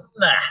this, but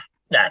nah.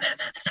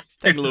 He's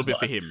taking a little bit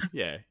for him.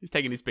 Yeah, he's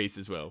taking his piece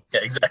as well.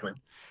 Yeah, exactly.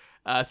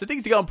 So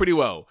things are going pretty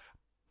well,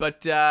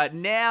 but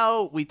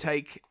now we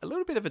take a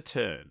little bit of a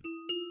turn.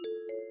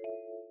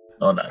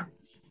 Oh no.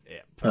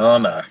 Yep. Oh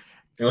no.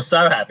 He was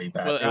so happy,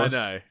 Pat. Well, It was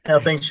I know. how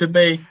things should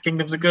be.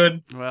 Kingdoms are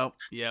good. Well,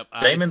 yep.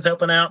 Demons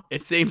helping out.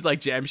 It seems like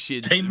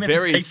Jamshid's Demons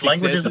various teach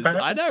languages, successes.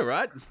 apparently. I know,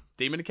 right?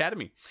 Demon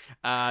Academy.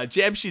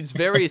 Jamshid's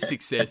various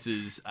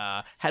successes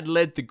had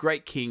led the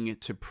great king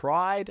to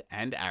pride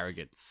and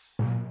arrogance.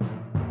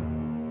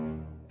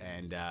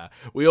 And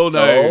we all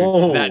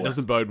know that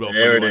doesn't bode well for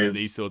there it anyone in is.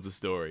 these sorts of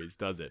stories,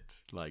 does it?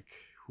 Like,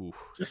 oof.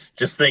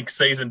 Just think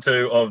season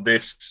 2 of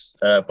this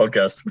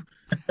podcast.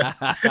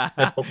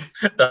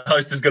 The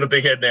host has got a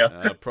big head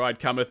now. Pride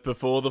cometh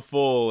before the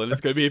fall, and it's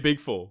going to be a big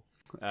fall.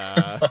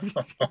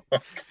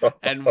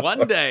 And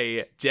one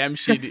day,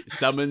 Jamshid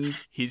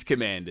summoned his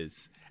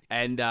commanders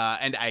and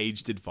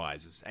aged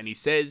advisors. And he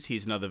says,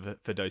 here's another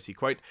Ferdowsi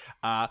quote,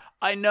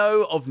 I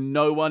know of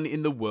no one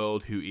in the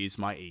world who is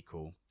my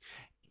equal.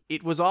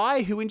 It was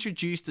I who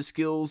introduced the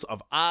skills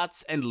of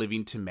arts and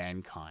living to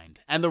mankind,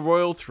 and the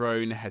royal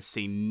throne has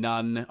seen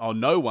none or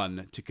no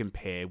one to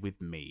compare with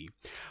me.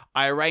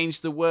 I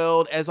arranged the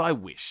world as I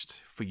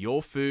wished, for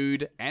your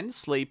food and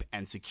sleep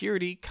and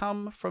security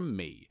come from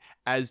me,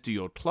 as do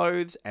your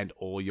clothes and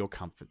all your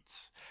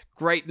comforts.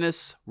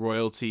 Greatness,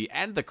 royalty,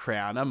 and the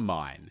crown are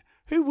mine.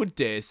 Who would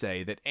dare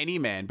say that any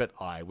man but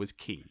I was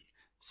king?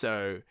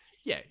 So,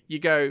 yeah, you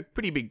go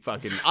pretty big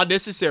fucking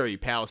unnecessary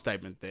power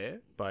statement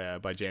there by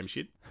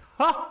Jamshid.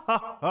 Ha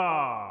ha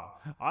ha!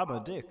 I'm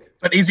a dick.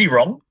 But is he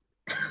wrong?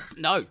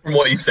 No. From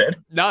what you've said?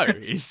 No.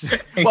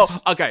 Well,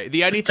 okay,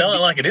 Tell it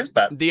like it is,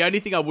 Pat. The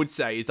only thing I would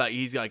say is that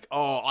he's like,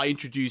 oh, I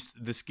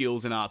introduced the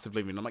skills and arts of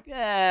living. I'm like,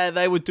 yeah,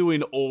 they were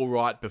doing all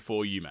right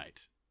before you,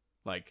 mate.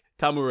 Like,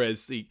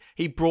 Tamarez,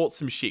 he brought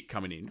some shit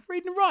coming in.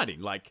 Reading and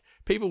writing. Like,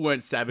 people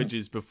weren't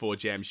savages before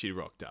Jamshid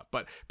rocked up.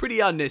 But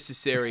pretty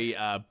unnecessary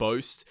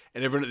boast.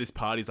 And everyone at this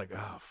party's like,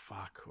 oh,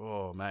 fuck.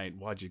 Oh, mate,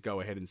 why'd you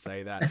go ahead and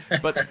say that?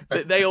 But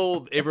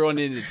everyone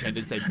in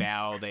attendance, they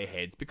bow their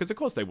heads. Because, of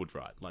course, they would,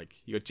 right?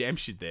 Like, you got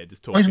Jamshid there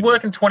just talking. Well, he's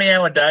working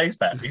 20-hour days,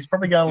 Pat. He's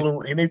probably going a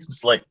little. He needs some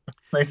sleep.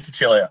 Needs to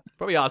chill out.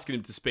 Probably asking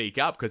him to speak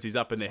up because he's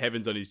up in the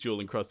heavens on his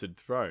jewel-encrusted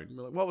throne.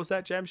 We're like, what was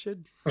that,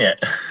 Jamshid? Yeah.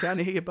 Can't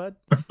hear you, bud.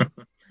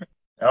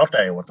 I'll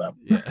tell you what's up.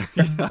 Yeah.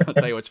 I'll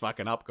tell you what's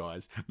fucking up,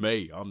 guys.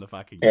 Me, I'm the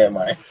fucking Yeah,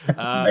 mate.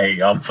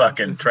 Me, I'm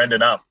fucking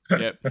trending up.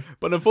 Yep.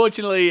 But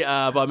unfortunately,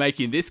 by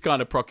making this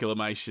kind of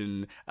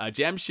proclamation,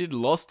 Jamshid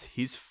lost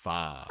his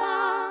far,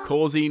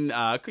 causing,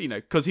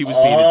 because he was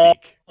being a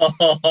dick.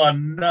 Oh,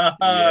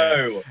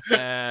 no.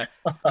 Yeah.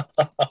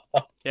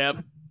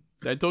 Yep.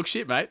 Don't talk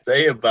shit, mate.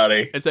 See you,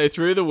 buddy. And so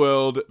through the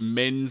world,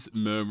 men's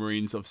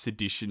murmurings of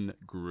sedition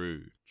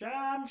grew.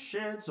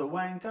 Jamshid's a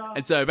wanker.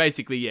 And so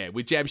basically, yeah,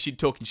 with Jamshid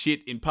talking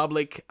shit in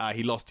public,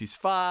 he lost his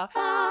far.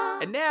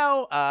 And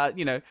now,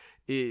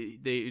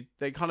 they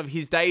kind of,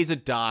 his days are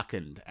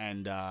darkened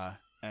and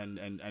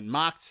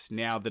marked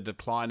now the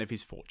decline of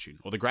his fortune,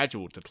 or the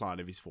gradual decline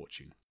of his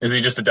fortune. Is he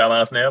just a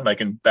dumbass now,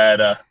 making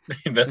bad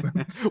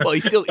investments? Well,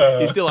 he's still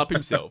up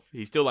himself.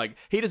 He's still like,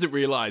 he doesn't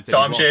realize that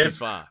he's lost his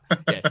far.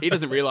 Yeah, he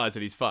doesn't realize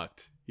that he's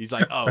fucked. He's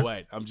like, oh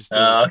wait, I'm still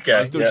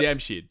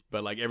Jamshid.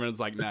 But like everyone's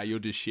like, nah, you're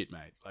just shit,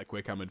 mate. Like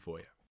we're coming for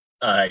you.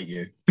 I hate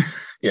you.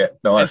 Yeah,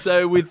 nice. And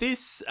so with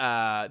this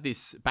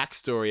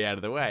backstory out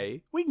of the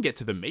way, we can get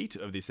to the meat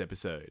of this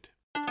episode.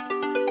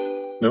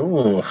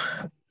 Ooh.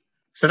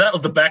 So that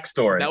was the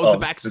backstory. That was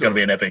the backstory. This is going to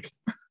be an epic.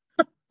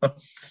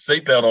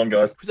 Seatbelt on,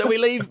 guys. So we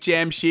leave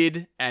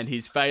Jamshid and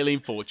his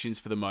failing fortunes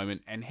for the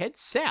moment and head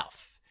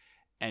south.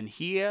 And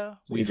here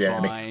we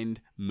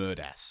find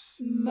Murdas.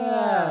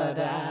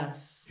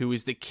 Who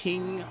is the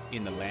king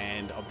in the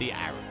land of the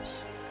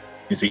Arabs.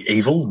 Is he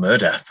evil?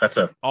 Murdath. That's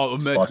a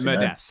spicy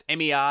Murdas.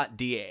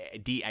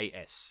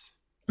 Merdas.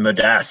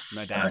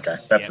 Murdas. Okay,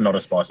 that's not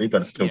as spicy, but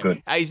it's still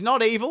good. He's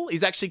not evil.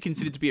 He's actually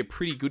considered to be a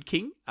pretty good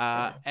king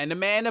and a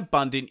man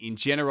abundant in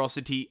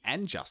generosity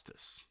and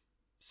justice.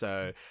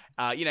 So,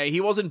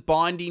 he wasn't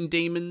binding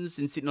demons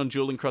and sitting on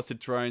jewel-encrusted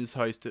thrones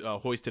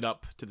hoisted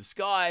up to the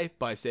sky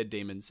by said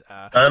demons.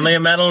 Only a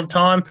matter of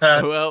time,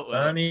 Pat. Well, it's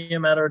only a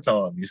matter of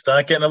time. You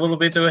start getting a little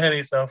bit too ahead of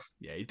yourself.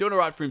 Yeah, he's doing all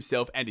right for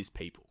himself and his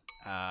people.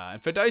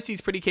 And Ferdowsi's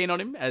pretty keen on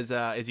him, as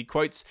he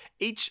quotes,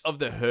 each of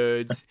the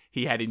herds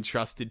he had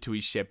entrusted to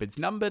his shepherds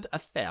numbered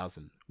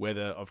 1,000,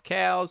 whether of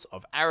cows,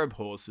 of Arab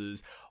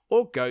horses,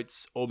 or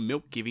goats, or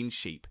milk-giving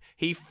sheep.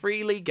 He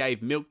freely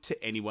gave milk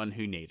to anyone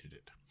who needed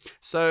it.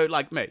 So,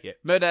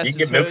 Murdas. You can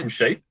get milk from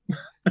sheep?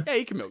 Yeah,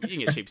 you can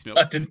get sheep's milk.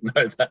 I didn't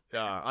know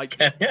that.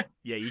 Can you?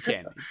 Yeah, you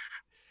can.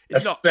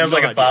 Sounds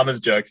like a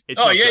farmer's joke.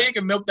 You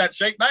can milk that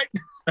sheep, mate.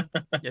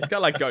 It's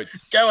got like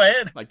goats. Go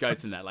ahead. Like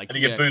goats and that. Like, and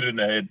you get booted in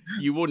the head.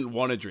 You wouldn't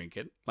want to drink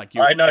it.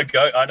 I know you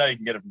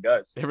can get it from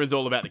goats. Everyone's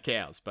all about the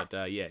cows, but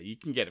you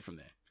can get it from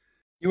there.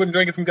 You wouldn't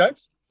drink it from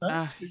goats?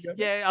 No?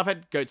 Yeah, I've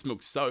had goat's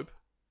milk soap.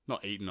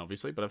 Not eaten,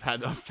 obviously, but I've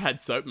had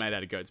soap made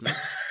out of goat's milk.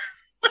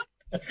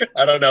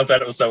 I don't know if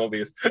that was so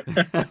obvious.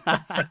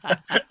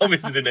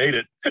 Obviously didn't eat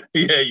it.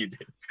 Yeah, you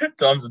did.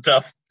 Times are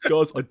tough.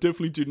 Guys, I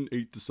definitely didn't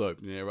eat the soap.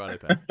 Yeah, right,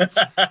 okay.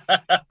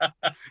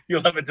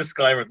 You'll have a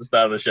disclaimer at the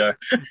start of the show.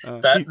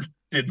 That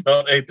did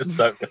not eat the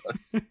soap,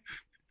 guys.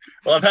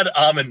 Well, I've had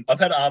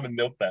almond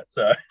milk, Pat,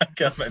 so I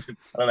can't imagine.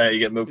 I don't know how you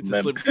get milk from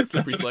them. It's a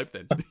slippery slope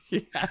then.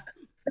 Yeah.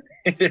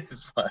 It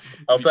is.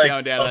 I'll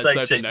take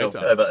sheep milk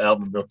over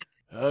almond milk.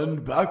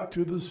 And back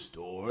to the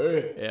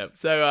story. Yeah.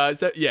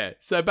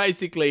 So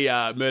basically,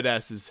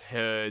 Murdas's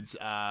herds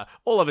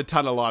all have a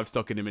ton of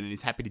livestock in him, and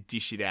he's happy to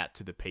dish it out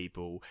to the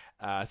people.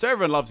 So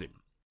everyone loves him.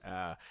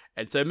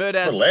 And so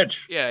Murdas, what a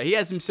ledge. Yeah, he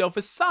has himself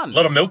a son. A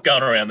lot of milk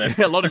going around there.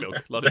 A lot of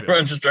milk.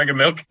 Everyone just drinking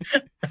milk.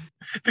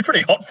 It'd be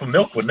pretty hot for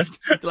milk, wouldn't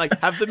it? Like,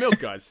 have the milk,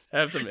 guys.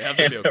 Have the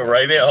milk.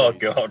 Arabia. Oh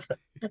God.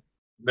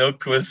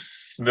 Milk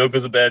was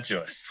a bad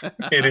choice.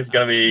 It is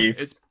going to be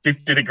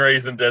 50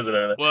 degrees in desert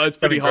over there. Well, it's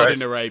pretty hot in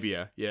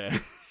Arabia, yeah.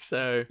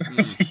 So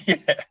yeah,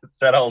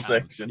 that whole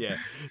section. Yeah.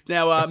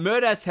 Now,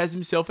 Murdas has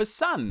himself a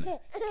son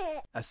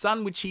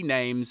which he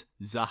names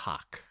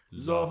Zahhak.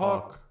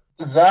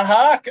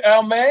 Zahhak,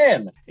 our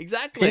man.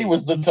 Exactly. He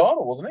was the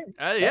title, wasn't he?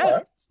 Yeah.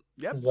 Hello.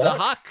 Yep.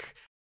 Zahhak.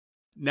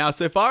 Now,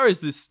 so far as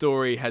this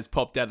story has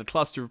popped out a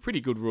cluster of pretty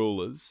good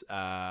rulers.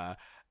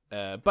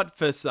 But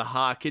for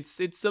Zahhak,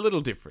 it's a little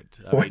different.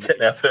 We're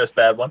getting our first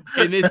bad one.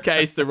 In this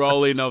case, the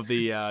roll-in of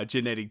the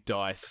genetic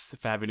dice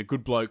for having a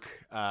good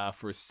bloke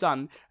for a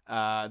son,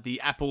 the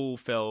apple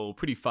fell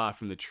pretty far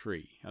from the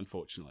tree,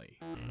 unfortunately.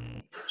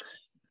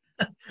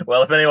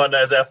 Well, if anyone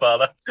knows our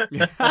father,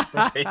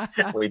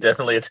 we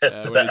definitely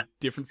attest to that. A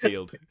different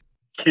field.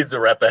 Kids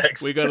are rat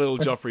bags. We got a little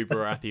Joffrey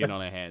Baratheon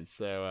on our hands,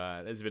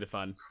 so there's a bit of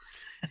fun.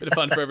 Bit of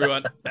fun for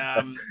everyone.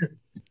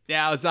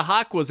 Now,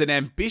 Zahhak was an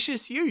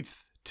ambitious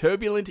youth,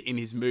 turbulent in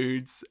his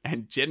moods,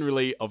 and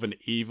generally of an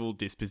evil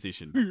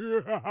disposition.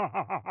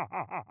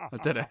 I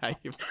don't know how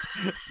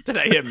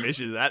you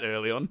measure that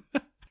early on.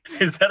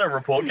 Is that a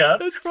report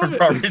card from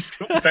primary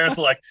school? Parents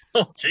are like,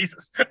 oh,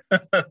 Jesus,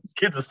 this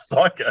kid's a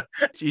psycho.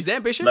 He's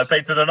ambitious. No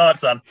pizza tonight,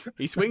 son.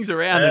 He swings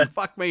around and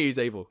fuck me, he's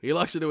evil. He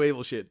likes to do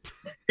evil shit.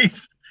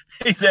 He's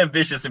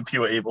ambitious and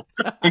pure evil.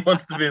 He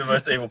wants to be the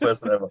most evil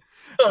person ever.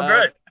 Oh,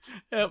 great.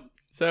 Yep.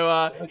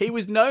 So he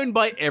was known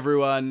by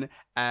everyone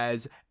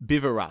as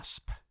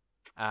Bivarasp,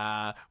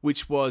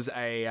 which was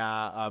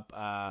a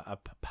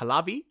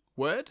Pahlavi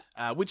word,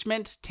 which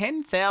meant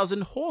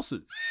 10,000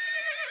 horses.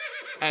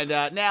 And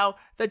now,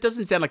 that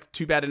doesn't sound like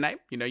too bad a name.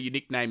 You know, your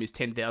nickname is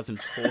 10,000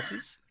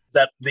 horses. Is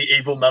that the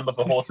evil number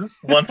for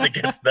horses? Once it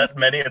gets that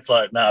many, it's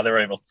like, nah,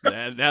 they're evil.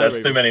 That's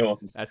too many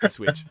horses. That's the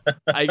switch.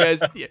 He goes,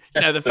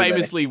 the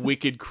famously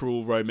wicked,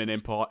 cruel Roman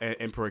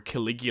Emperor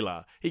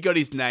Caligula. He got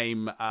his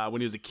name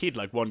when he was a kid,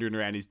 like wandering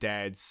around his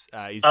dad's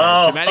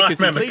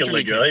Germanicus' I remember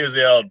Caligula. He was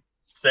the old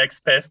sex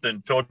pest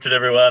and tortured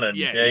everyone, and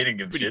he didn't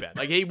give a shit. Bad.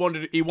 Like he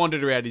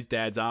wandered around his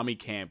dad's army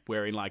camp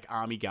wearing like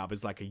army garb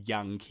as like a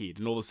young kid,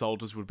 and all the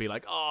soldiers would be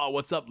like, "Oh,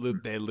 what's up,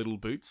 their little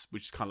boots,"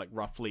 which is kind of like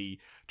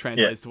roughly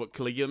translates to what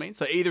Caligula means.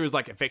 So either as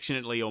like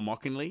affectionately or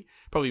mockingly,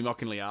 probably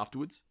mockingly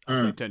afterwards.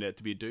 It turned out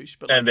to be a douche,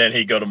 but and then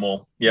he got them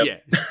all.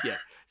 Yep. Yeah.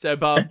 So,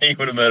 but he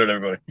would have murdered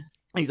everybody.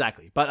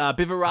 Exactly. But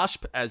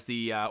Bivarasp, as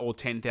the or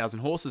 10,000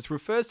 horses,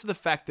 refers to the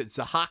fact that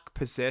Zahhak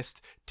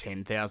possessed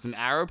 10,000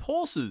 Arab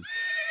horses,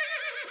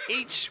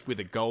 each with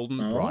a golden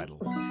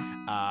bridle.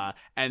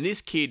 And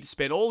this kid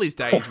spent all his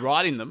days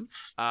riding them,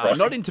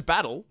 not into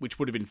battle, which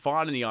would have been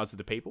fine in the eyes of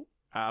the people,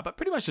 but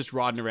pretty much just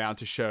riding around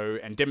to show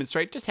and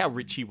demonstrate just how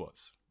rich he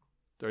was.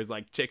 So he's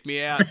like, check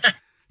me out,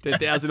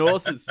 10,000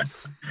 horses.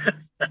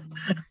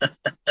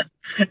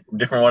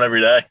 Different one every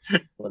day.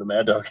 What a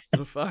mad dog.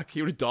 Oh, fuck.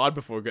 He would have died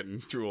before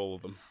getting through all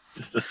of them.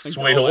 Just a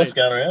sweet horse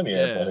going around.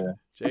 Yeah.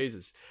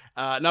 Jesus.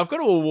 Now, I've got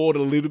to award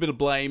a little bit of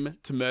blame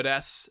to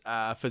Murdas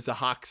for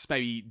Zahhak's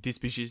maybe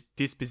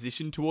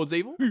disposition towards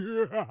evil.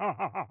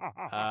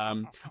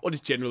 Or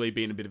just generally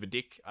being a bit of a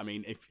dick. I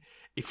mean,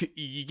 if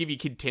you give your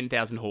kid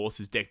 10,000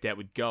 horses decked out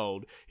with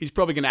gold, he's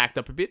probably going to act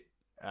up a bit.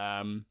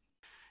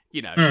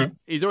 you know, Mm.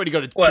 he's already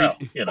got a Well,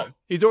 you know.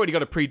 he's already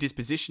got a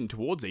predisposition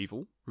towards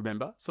evil.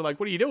 Remember, so like,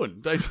 what are you doing?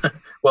 Don't...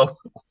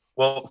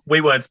 Well,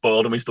 we weren't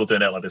spoiled, and we still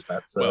turned out like this,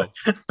 Pat. So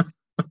Well,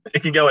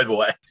 it can go either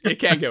way. it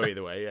can go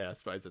either way. Yeah, I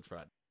suppose that's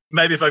right.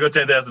 Maybe if I got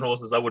 10,000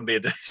 horses, I wouldn't be a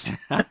douche.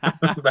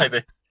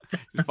 Maybe.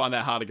 You find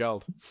that heart of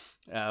gold.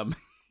 Yeah,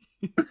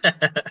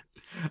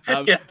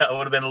 I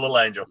would have been a little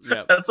angel.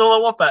 Yeah. That's all I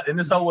want, Pat, in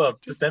this whole world.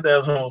 Just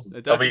 10,000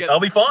 horses. Don't forget- I'll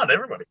be fine,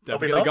 everybody. Don't I'll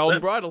be forget the nice golden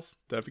then. bridles.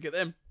 Don't forget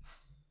them.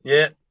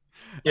 Yeah.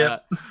 Yeah.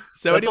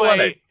 So That's all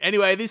I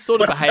anyway, this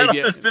sort of What's that on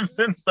behavior. The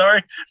Simpsons,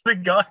 sorry. The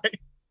guy,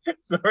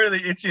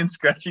 the itchy and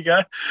scratchy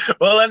guy.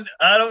 Well, then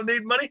I don't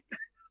need money.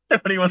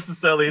 When he wants to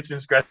sell the itchy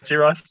and scratchy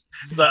rights.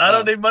 He's like, I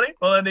don't need money.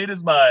 All I need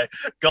is my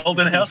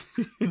golden house,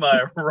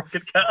 my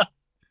rocket car,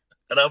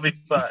 and I'll be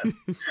fine.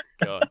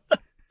 God.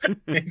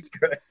 He's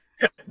great.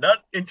 Not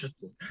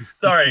interested.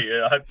 Sorry,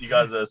 I hope you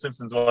guys are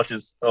Simpsons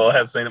watchers or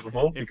have seen it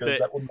before, because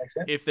that wouldn't make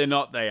sense. If they're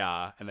not, they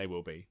are, and they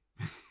will be.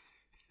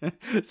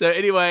 So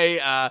anyway,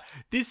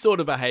 this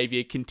sort of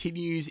behavior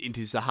continues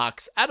into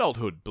Zahhak's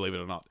adulthood, believe it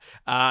or not.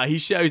 He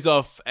shows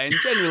off and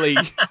generally...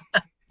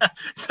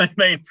 So you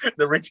mean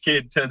the rich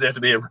kid turns out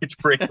to be a rich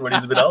prick when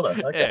he's a bit older?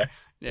 Okay.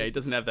 Yeah, he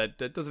doesn't have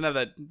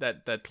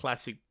that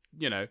classic,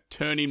 you know,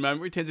 turning moment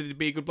where he turns out to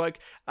be a good bloke.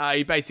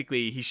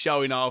 He's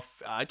showing off,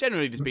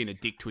 generally just being a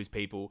dick to his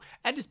people,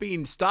 and just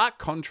being in stark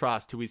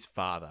contrast to his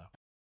father.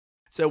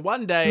 So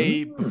one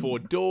day before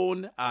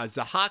dawn,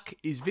 Zahhak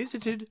is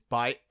visited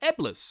by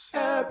Eblis.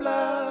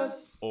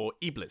 Or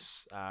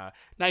Iblis.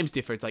 Names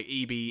differ. It's like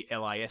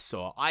Eblis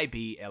or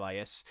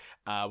Iblis.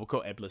 We'll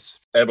call Eblis.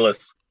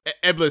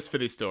 Eblis for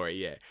this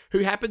story, yeah. Who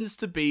happens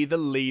to be the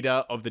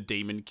leader of the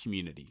demon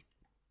community.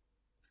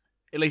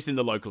 At least in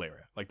the local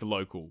area. Like the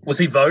local. Was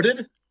he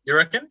voted, you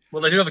reckon?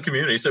 Well, they do have a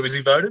community, so was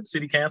he voted?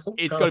 City council?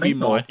 It's got to be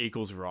might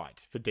equals right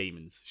for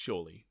demons,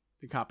 surely.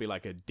 There can't be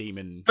like a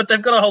demon... But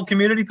they've got a whole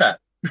community,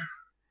 Pat.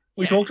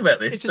 We talked about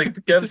this. It's They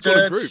just, go it's to just got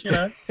a church, group. you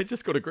know. It's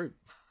just got a group.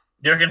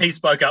 Do you reckon he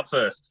spoke up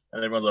first?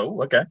 And everyone's like,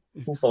 oh, okay,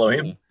 we'll follow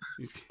him.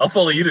 He's- I'll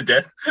follow you to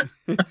death.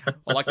 I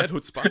like that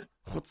chutzpah.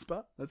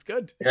 Chutzpah? That's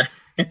good. Yeah.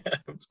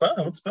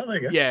 Chutzpah, there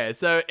you go. Yeah,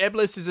 so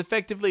Eblis is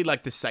effectively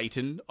like the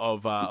Satan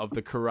of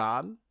the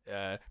Quran.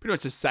 Pretty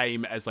much the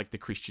same as like the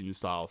Christian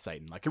style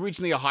Satan. Like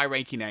originally a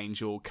high-ranking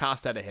angel,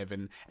 cast out of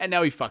heaven, and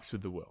now he fucks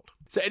with the world.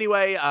 So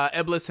anyway,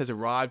 Eblis has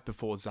arrived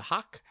before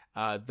Zahhak.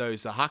 Though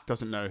Zahhak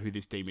doesn't know who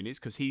this demon is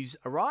because he's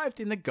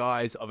arrived in the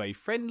guise of a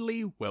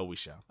friendly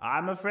well-wisher.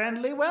 I'm a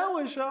friendly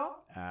well-wisher.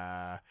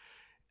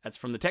 That's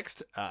from the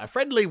text. A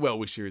friendly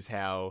well-wisher is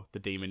how the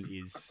demon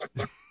is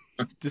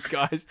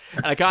disguised.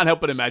 And I can't help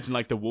but imagine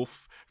like the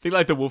wolf. I think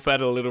like the wolf had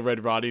a Little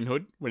Red Riding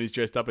Hood when he's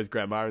dressed up as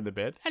grandma in the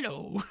bed.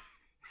 Hello.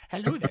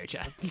 Hello there,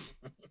 child.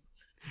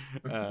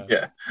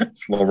 Yeah,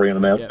 slobbery in the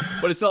mouth. Yeah.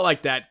 But it's not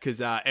like that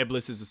because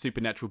Eblis is a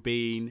supernatural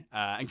being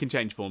and can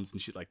change forms and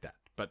shit like that.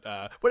 But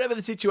whatever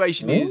the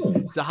situation is,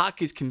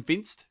 Zahhak is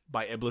convinced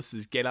by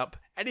Eblis's get-up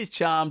and is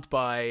charmed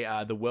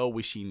by the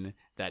well-wishing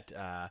that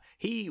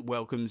he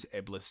welcomes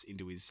Eblis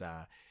into his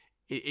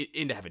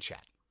in to have a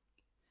chat.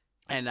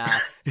 And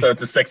So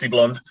it's a sexy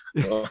blonde.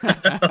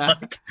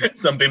 Like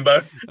some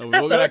bimbo. we've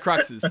all got our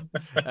cruxes.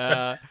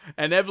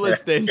 And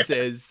Eblis then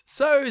says,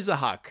 "So,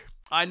 Zahhak,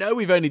 I know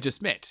we've only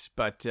just met,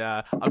 but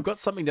I've got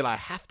something that I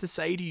have to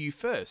say to you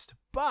first.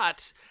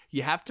 But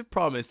you have to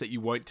promise that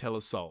you won't tell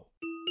a soul."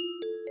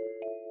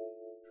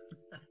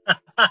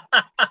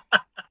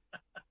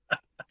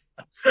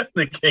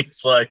 The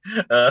king's like,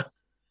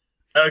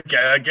 okay,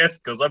 I guess,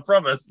 because I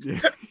promised.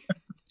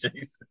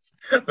 Jesus.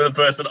 For the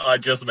person I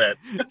just met.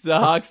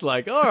 Zahhak's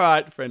like, "All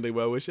right, friendly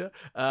well-wisher,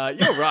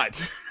 you're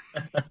right.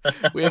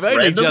 we have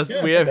only Random? just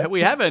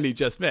we have only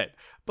just met,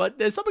 but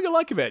there's something I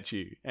like about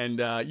you, and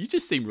you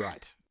just seem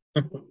right."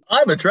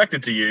 I'm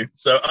attracted to you,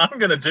 so I'm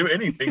going to do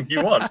anything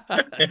you want.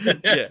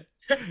 Yeah.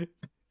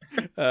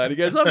 And he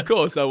goes, "Of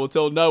course, I will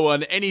tell no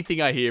one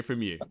anything I hear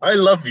from you." I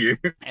love you.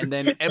 And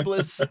then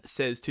Eblis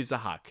says to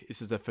Zahhak,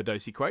 this is a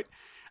Ferdowsi quote,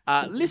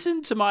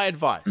 "Listen to my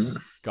advice,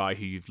 guy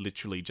who you've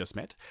literally just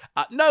met.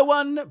 No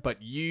one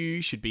but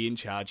you should be in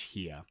charge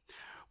here.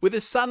 With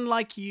a son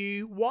like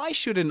you, why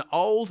should an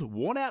old,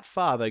 worn-out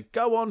father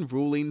go on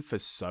ruling for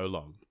so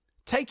long?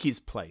 Take his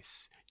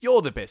place.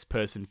 You're the best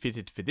person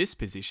fitted for this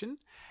position.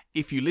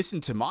 If you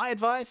listen to my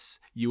advice,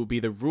 you will be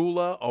the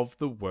ruler of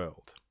the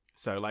world."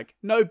 So, like,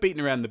 no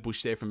beating around the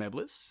bush there from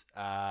Eblis.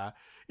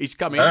 He's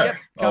come in, I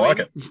like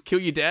in, kill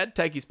your dad,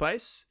 take his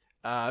place.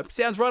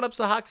 Sounds right up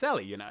Zahhak's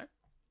alley, you know.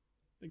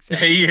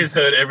 He has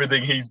heard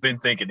everything he's been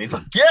thinking. He's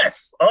like,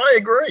 yes, I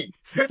agree.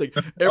 It's like,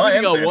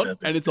 everything I want,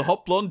 fantastic. and it's a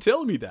hot blonde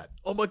telling me that.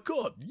 Oh my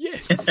God,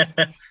 yes.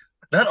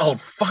 That old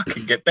fuck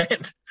can get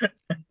banned.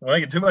 We're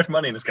making too much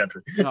money in this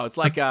country. No, it's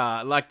like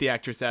the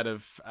actress out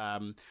of,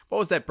 what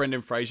was that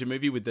Brendan Fraser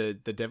movie with the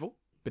devil?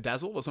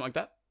 Bedazzled or something like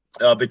that?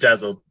 Oh,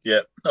 bedazzled.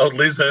 Yeah. Oh,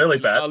 Liz Hurley,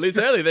 Pat. Oh, Liz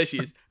Hurley, there she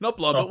is. Not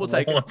blonde, but we'll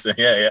take her.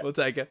 Yeah. We'll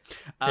take her.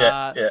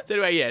 Yeah. So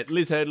anyway, yeah,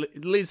 Liz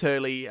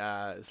Hurley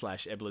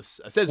slash Eblis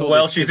says all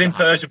Well, this. she's in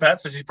Persia,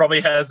 Pat, so she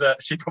probably has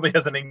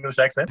an English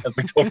accent, as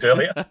we talked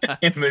earlier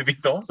in movie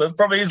film. So it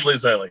probably is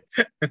Liz Hurley.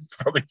 It's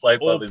probably played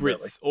by Liz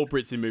Hurley. All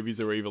Brits in movies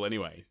are evil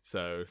anyway.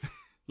 So.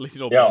 Yeah,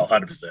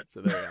 100%.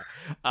 So there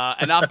we are.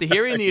 And after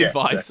hearing the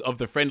advice of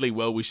the friendly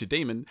well-wisher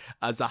demon,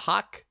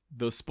 Zahhak,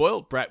 the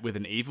spoilt brat with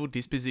an evil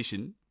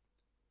disposition,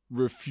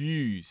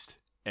 refused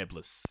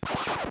Eblis.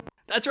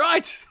 That's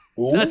right.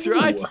 Ooh. That's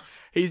right.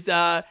 He's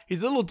a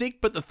little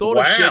dick, but the thought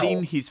of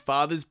shedding his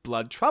father's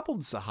blood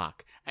troubled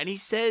Zahhak, and he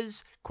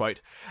says, quote,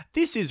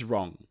 "This is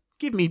wrong.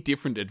 Give me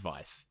different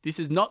advice. This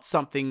is not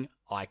something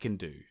I can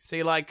do." So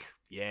you're like,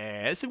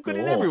 yeah, there's some good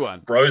in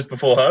everyone. Bros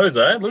before hoes,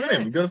 eh? Look at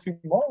him. You got a few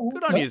more.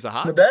 Good on you,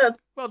 Zahhak. My dad.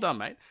 Well done,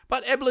 mate.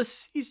 But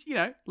Eblis, he's,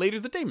 leader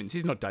of the demons.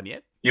 He's not done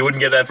yet. You wouldn't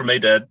get that from me,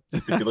 Dad,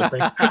 just if you're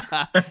listening.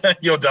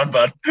 You're done,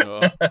 bud.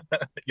 Oh.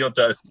 You're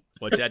toast.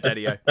 Watch out,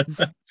 Daddy-O.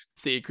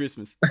 See you at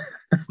Christmas.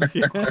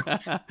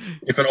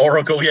 If an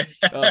oracle,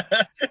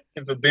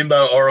 if a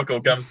bimbo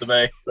oracle comes to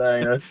me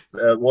saying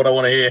what I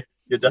want to hear,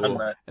 you're done,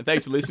 mate. And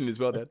thanks for listening as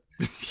well, Dad.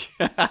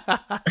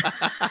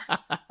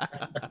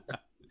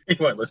 He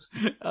won't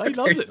listen. Oh, he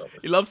loves it.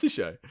 He loves the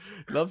show.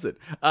 Loves it.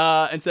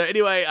 And so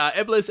anyway,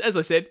 Eblis, as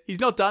I said, he's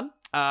not done.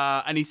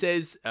 And he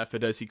says,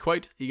 Ferdowsi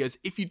quote, he goes,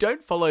 "If you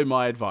don't follow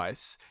my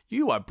advice,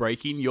 you are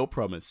breaking your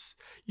promise.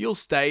 You'll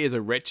stay as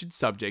a wretched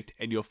subject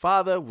and your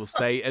father will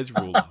stay as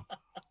ruler."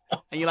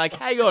 And you're like,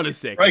 hang on a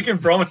second. Breaking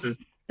promises.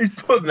 He's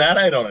putting that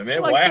hate on him,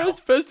 man. Like, Wow.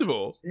 First of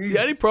all, the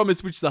only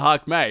promise which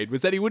Zahhak made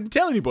was that he wouldn't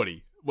tell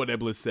anybody what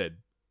Eblis said.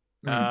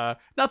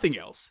 Nothing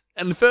else.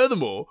 And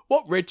furthermore,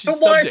 what wretched But why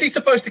subject... is he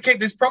supposed to keep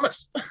this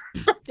promise?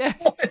 Yeah.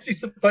 Why is he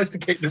supposed to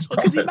keep this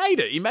promise? Because he made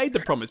it. He made the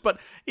promise. But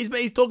he's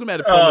talking about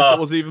a promise that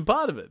wasn't even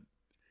part of it.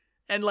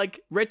 And like,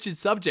 wretched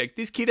subject,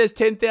 this kid has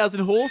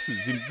 10,000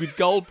 horses with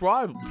gold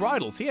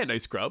bridles. He ain't no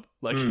scrub.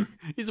 Like,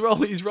 he's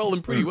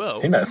rolling pretty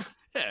well. He knows.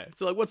 Yeah.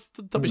 So like, what's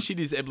the type of shit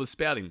is Eblis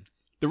spouting?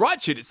 The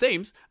right shit, it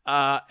seems.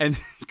 And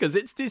because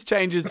this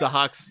changes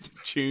Zahhak's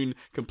tune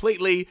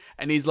completely.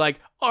 And he's like,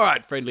 all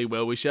right, friendly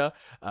well-wisher,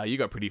 you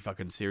got pretty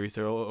fucking serious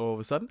all of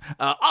a sudden.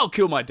 I'll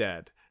kill my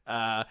dad.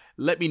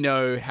 Let me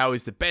know how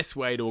is the best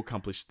way to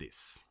accomplish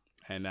this.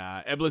 And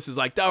Eblis is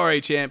like, don't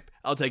worry, champ.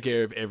 I'll take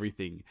care of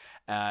everything.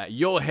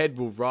 Your head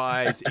will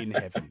rise in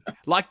heaven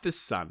like the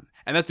sun.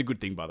 And that's a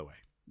good thing, by the way.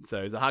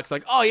 So Zahhak's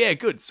like, oh, yeah,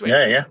 good. Sweet.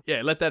 Yeah.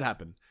 Yeah, let that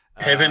happen.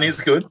 Heaven is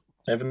good.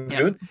 Heaven's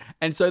good.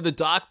 And so the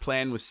dark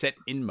plan was set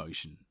in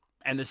motion.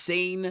 And the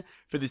scene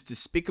for this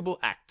despicable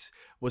act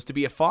was to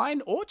be a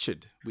fine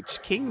orchard,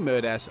 which King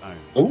Murdas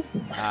owned.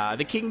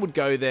 The king would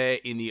go there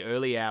in the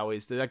early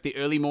hours, like the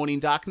early morning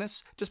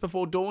darkness, just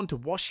before dawn, to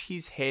wash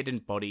his head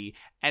and body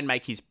and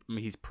make his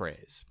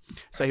prayers.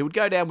 So he would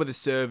go down with a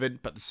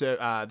servant, but the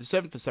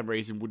servant, for some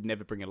reason, would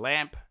never bring a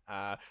lamp.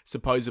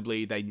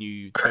 Supposedly, they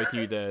both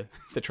knew the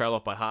trail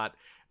off by heart.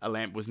 A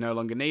lamp was no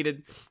longer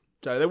needed.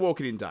 So they're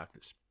walking in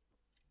darkness.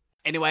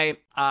 Anyway,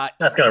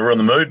 that's going to ruin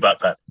the mood, but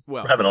Pat.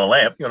 Well, having a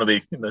lamp, you want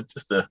to be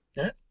just the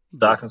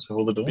darkness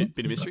before the dawn.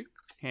 Bit of mystery.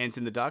 Hands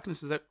in the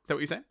darkness. Is that what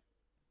you're saying?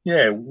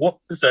 Yeah. What?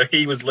 So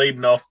he was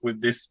leading off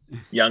with this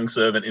young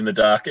servant in the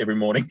dark every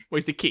morning. Well,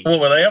 he's the king. What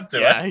were they up to?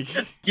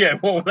 Yeah. Yeah.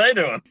 What were they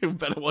doing?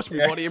 Better wash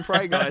my body and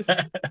pray, guys.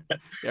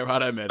 Yeah,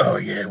 righto, man. Oh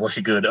yeah, wash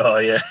it good. Oh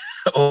yeah.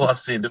 Oh, I've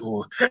sinned.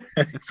 Oh,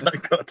 it's so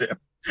goddamn.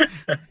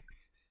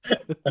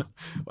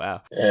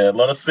 Wow. Yeah, a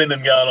lot of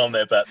sinning going on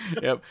there, Pat.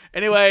 Yep.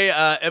 Anyway,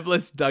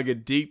 Eblis dug a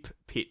deep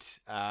pit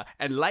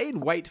and lay in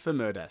wait for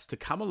Murdas to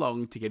come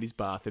along to get his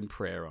bath and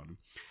prayer on.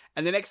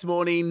 And the next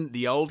morning,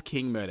 the old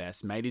King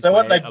Murdas made his way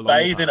along the path. So what,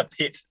 they bathe in a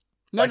pit?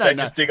 No, they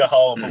just dig a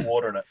hole and put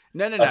water in it?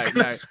 No.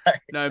 Eblis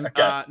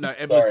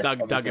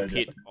dug a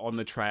pit on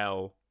the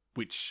trail,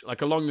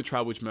 along the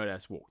trail which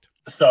Murdas walked.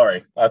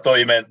 Sorry, I thought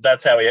you meant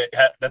that's how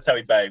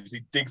he bathes.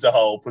 He digs a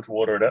hole, puts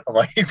water in it. I'm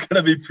like, he's going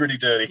to be pretty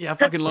dirty. Yeah, how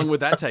fucking long would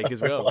that take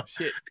as well?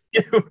 Shit.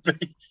 It would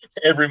be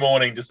every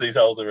morning just these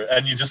holes are,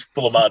 and you're just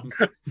full of mud.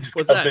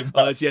 What's that?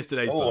 Oh, that's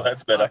yesterday's bath. Oh,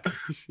 that's better.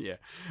 Yeah.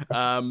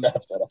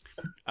 That's better.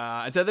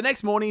 And so the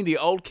next morning, the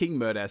old King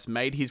Murdas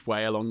made his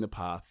way along the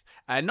path,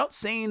 and not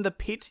seeing the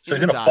pit so in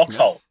he's in the a darkness.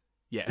 foxhole.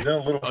 Yeah. He's in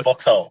a little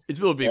foxhole. It's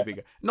a little bit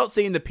bigger. Not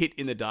seeing the pit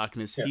in the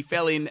darkness, he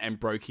fell in and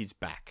broke his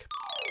back,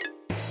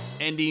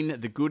 ending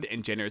the good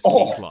and generous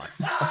king's life.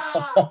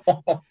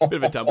 Bit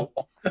of a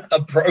tumble. A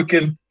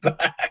broken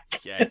back.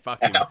 Yeah,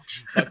 fucked him.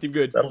 Fucked him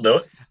good. That'll do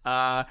it.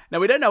 Now,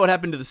 we don't know what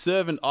happened to the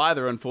servant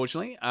either,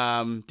 unfortunately.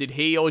 Did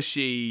he or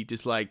she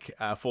just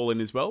fall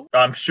in as well?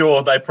 I'm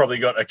sure they probably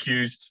got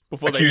accused of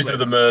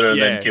the murder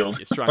and then killed.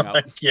 Yeah, strung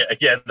up.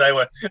 yeah, they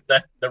were.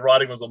 The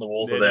writing was on the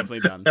wall for them.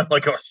 Definitely done. I'm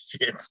like, oh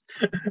shit,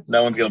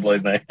 no one's gonna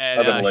believe me. And,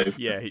 I don't believe.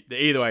 Yeah,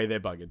 either way, they're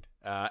buggered.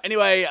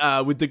 Anyway,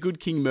 with the good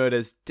King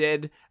Murdas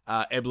dead,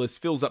 Eblis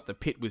fills up the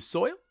pit with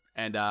soil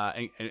and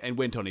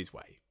went on his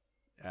way.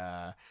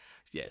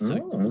 So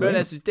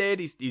Murdas is dead.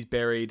 He's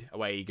buried.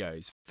 Away he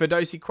goes.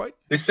 Ferdowsi quote: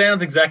 "This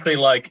sounds exactly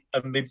like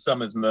A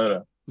Midsummer's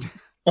Murder."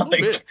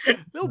 Like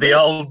the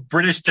old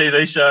British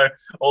TV show,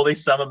 all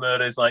these summer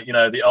murders, like, you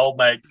know, the old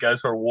mate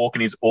goes for a walk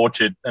in his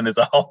orchard and there's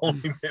a hole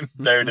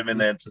buried him in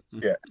there.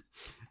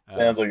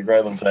 Sounds like a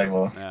great little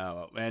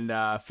tagline. And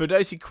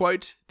Ferdowsi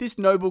quote, "This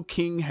noble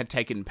king had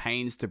taken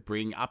pains to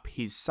bring up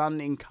his son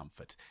in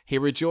comfort. He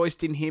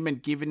rejoiced in him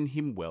and given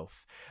him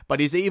wealth. But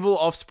his evil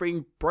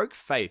offspring broke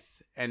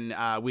faith and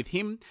with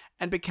him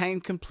and became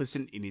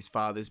complicit in his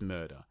father's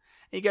murder."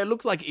 And you go,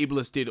 looks like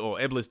Iblis did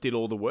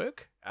all the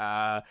work.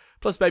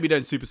 Plus, maybe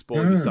don't super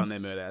spoil your son there,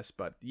 Murdass.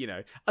 But, you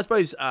know, I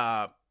suppose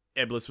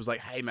Iblis was like,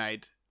 "Hey,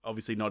 mate,"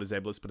 obviously not as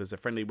Iblis, but as a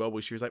friendly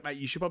well-wisher. She was like, "Mate,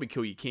 you should probably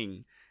kill your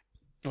king.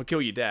 Or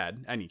kill your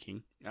dad and your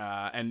king.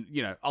 And,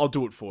 you know, I'll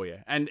do it for you."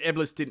 And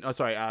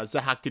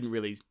Zahhak didn't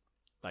really,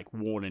 like,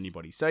 warn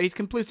anybody. So he's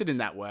complicit in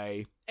that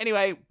way.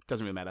 Anyway,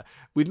 doesn't really matter.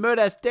 With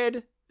Murdass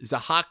dead,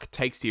 Zahhak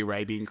takes the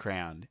Arabian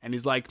crown and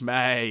is like,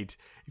 "Mate,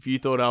 if you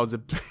thought I was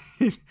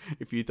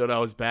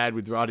bad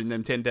with riding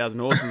them 10,000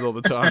 horses all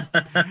the time,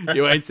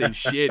 you ain't seen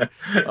shit.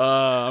 You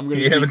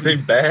haven't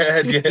seen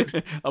bad yet.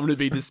 I'm gonna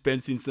be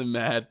dispensing some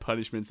mad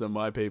punishments on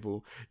my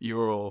people.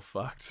 You're all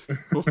fucked."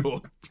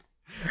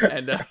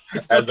 And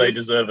as they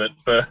deserve it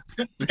for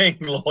being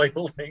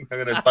loyal. I'm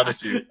going to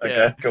punish you.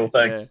 Okay, cool,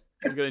 thanks.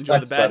 Yeah. I'm going to enjoy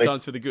the bad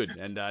times for the good,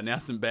 and now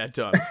some bad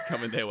times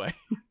coming their way.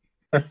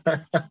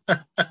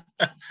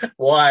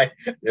 Why?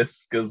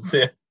 Yes, because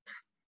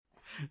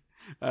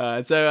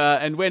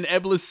and when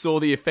Eblis saw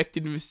the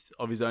effectiveness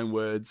of his own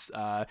words,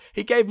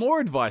 he gave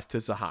more advice to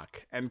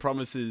Zahhak and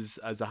promises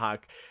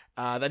Zahhak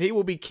that he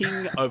will be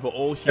king over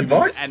all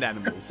humans and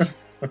animals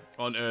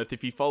on Earth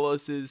if he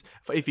follows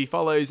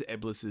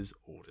Eblis's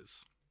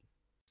orders.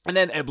 And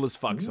then Eblis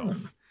fucks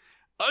off,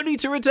 only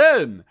to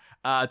return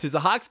to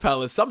Zahhak's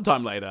palace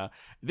sometime later,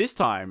 this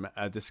time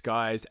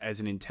disguised as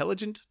an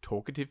intelligent,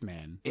 talkative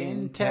man.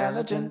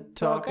 Intelligent,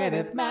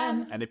 talkative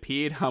man. And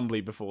appeared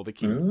humbly before the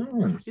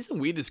king. Here's some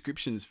weird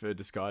descriptions for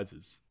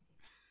disguises.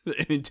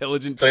 An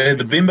intelligent. So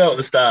the bimbo at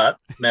the start,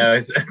 now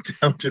he's an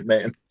intelligent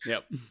man.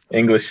 Yep.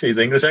 English. He's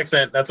English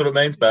accent. That's what it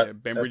means,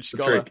 but Bembridge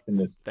scholar.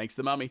 Thanks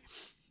to Mummy.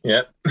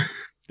 Yep.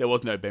 There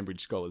was no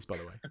Bembridge scholars, by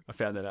the way. I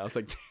found that out. I was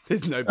like,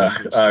 there's no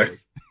Bembridge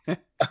scholars.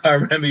 I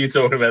remember you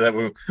talking about that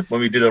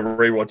when we did a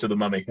rewatch of The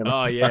Mummy.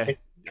 Oh, yeah. Like...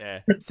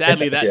 Yeah.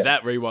 Sadly,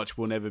 that rewatch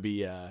will never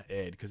be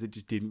aired because it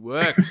just didn't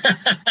work.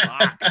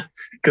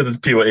 Because it's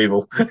pure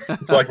evil.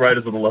 It's like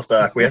Raiders of the Lost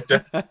Ark. We've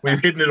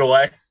hidden it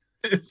away.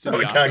 So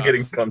we can't get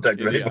in contact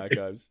with anybody.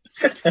 Archives.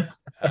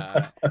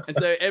 And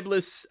so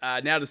Eblis,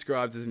 now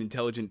described as an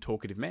intelligent,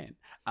 talkative man,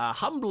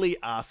 humbly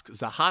asks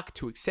Zahhak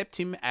to accept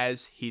him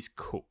as his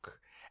cook.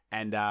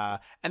 And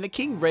the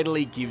king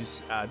readily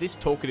gives this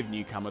talkative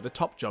newcomer the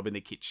top job in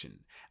the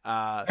kitchen.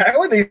 How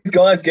are these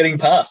guys getting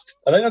past?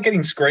 Are they not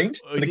getting screened?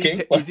 The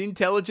king? He's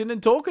intelligent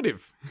and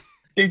talkative.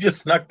 He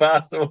just snuck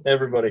past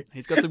everybody.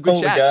 He's got some good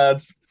all chat. The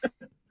guards.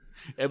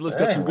 Eblis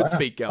got some good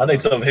speak going. I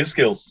need some of his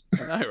skills.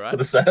 I know, right?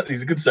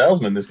 He's a good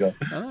salesman, this guy.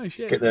 Oh, shit.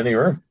 Just get in any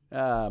room.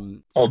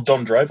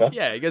 Don Draper.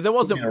 Yeah, because there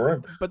wasn't.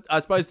 But I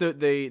suppose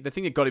the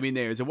thing that got him in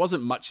there is there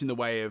wasn't much in the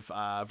way of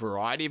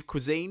variety of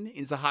cuisine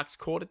in Zahhak's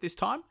court at this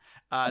time,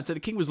 and so the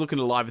king was looking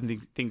to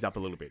liven things up a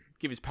little bit,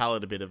 give his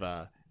palate a bit of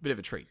a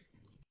treat.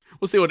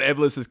 We'll see what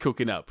Eblis is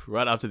cooking up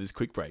right after this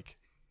quick break.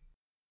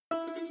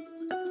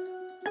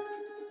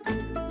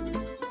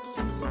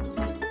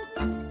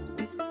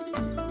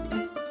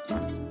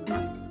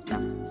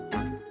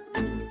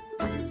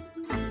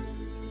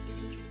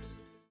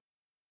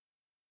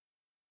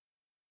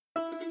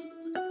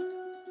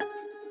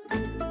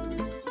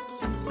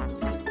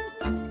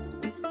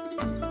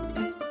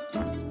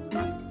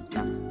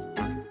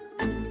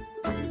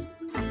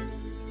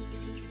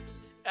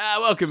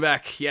 Welcome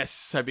back.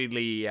 Yes,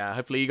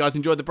 hopefully you guys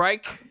enjoyed the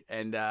break.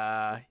 And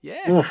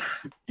yeah.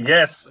 Oof.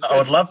 Yes, I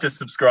would love to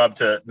subscribe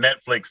to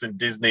Netflix and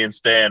Disney and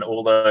Stan,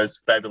 all those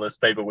fabulous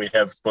people we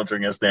have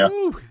sponsoring us now.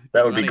 Ooh,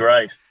 that would be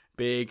great.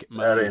 Big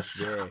money. That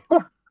is. Yeah.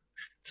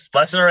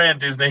 Splash it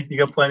around, Disney. You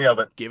got plenty of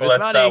it. Give us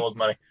money. Star Wars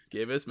money.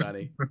 Give us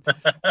money.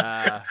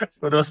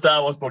 We'll do a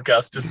Star Wars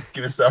podcast. Just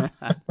give us some.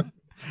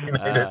 You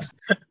need it.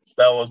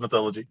 Star Wars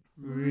mythology.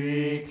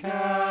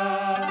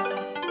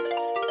 Recap.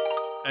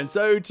 And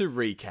so to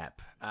recap,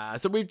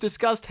 so we've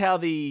discussed how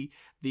the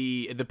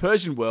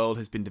Persian world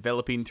has been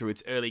developing through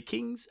its early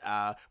kings.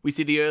 We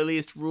see the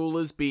earliest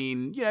rulers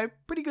being,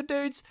 pretty good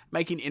dudes,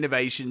 making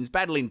innovations,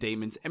 battling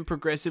demons, and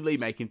progressively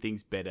making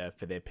things better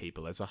for their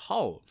people as a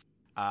whole.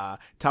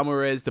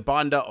 Tamuraz, the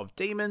binder of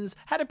demons,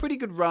 had a pretty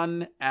good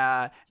run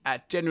at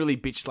generally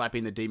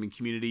bitch-slapping the demon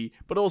community,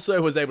 but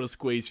also was able to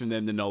squeeze from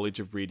them the knowledge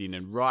of reading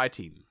and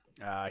writing.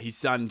 His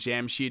son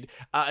Jamshid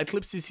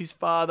eclipses his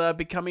father,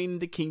 becoming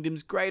the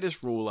kingdom's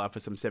greatest ruler for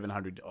some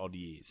 700 odd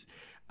years.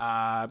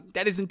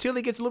 That is until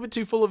he gets a little bit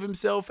too full of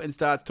himself and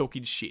starts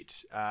talking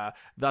shit,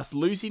 thus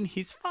losing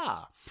his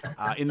far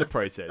in the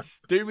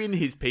process, dooming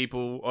his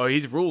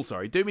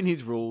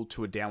rule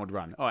to a downward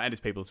run. Oh, and his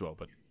people as well,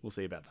 but we'll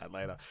see about that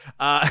later.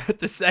 At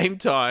the same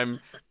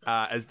time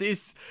as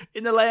this,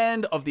 in the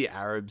land of the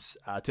Arabs,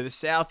 to the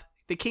south,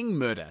 the King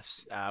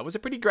Murdas was a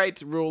pretty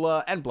great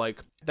ruler and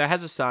bloke that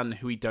has a son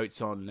who he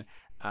dotes on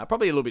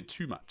probably a little bit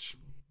too much.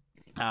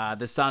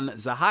 The son,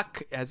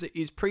 Zahhak,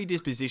 is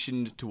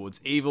predispositioned towards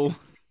evil,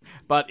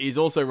 but is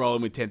also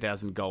rolling with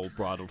 10,000 gold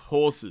bridled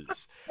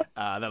horses.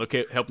 That'll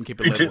help him keep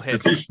a level head.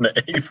 Predisposition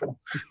to evil.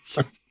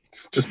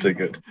 It's just too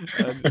good.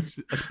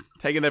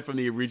 Taking that from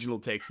the original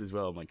text as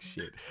well. I'm like,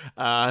 shit.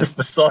 Just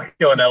the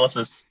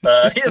psychoanalysis.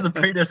 He has a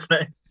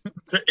predisposition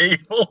to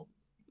evil.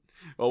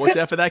 Well, watch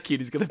out for that kid.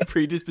 He's got a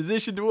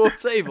predisposition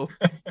towards evil.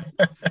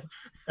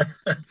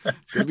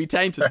 It's going to be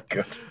tainted.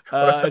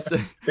 I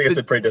think it's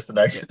a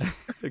predestination.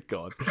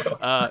 God.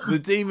 The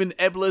demon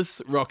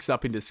Eblis rocks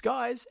up in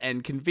disguise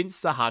and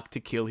convinces Zahhak to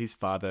kill his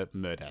father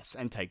Murdas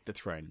and take the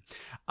throne.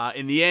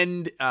 In the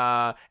end,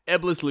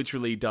 Eblis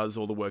literally does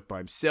all the work by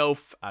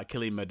himself,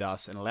 killing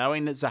Murdas and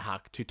allowing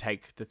Zahhak to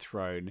take the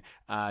throne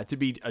to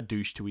be a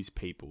douche to his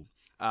people.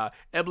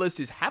 Eblis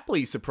is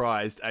happily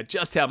surprised at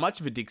just how much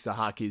of a dick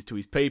Zahhak is to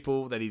his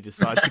people that he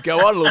decides to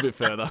go on a little bit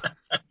further.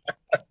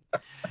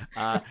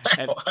 I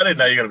didn't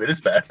know you were going to be this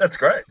bad. That's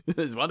great.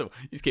 It's wonderful.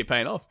 You just keep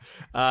paying off.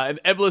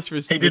 And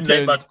Eblis he didn't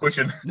need much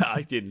pushing. No,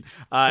 he didn't.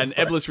 And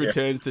Eblis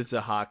returns to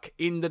Zahhak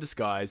in the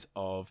disguise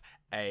of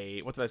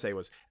a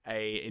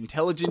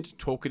intelligent,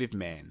 talkative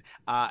man,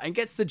 and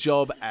gets the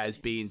job as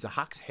being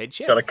Zahhak's head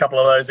chef. Got a couple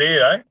of those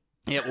here, eh?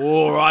 Yeah,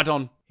 all right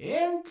on.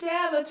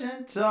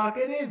 Intelligent,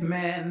 talkative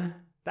man.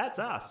 That's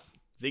us.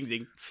 Zing,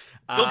 zing.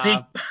 Guilty.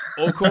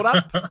 All caught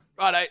up?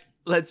 Righto,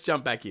 let's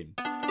jump back in.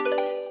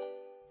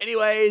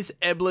 Anyways,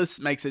 Eblis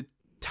makes a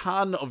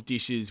ton of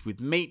dishes with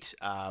meat,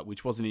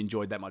 which wasn't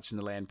enjoyed that much in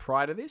the land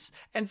prior to this,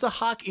 and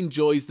Zahhak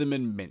enjoys them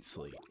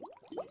immensely.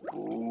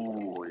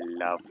 Ooh,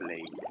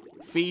 lovely.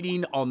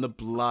 Feeding on the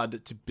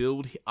blood to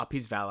build up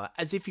his valor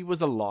as if he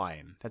was a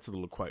lion. That's a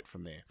little quote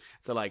from there.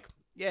 So,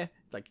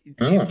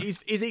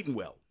 he's eating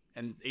well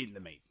and eating the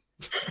meat.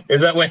 Is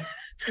that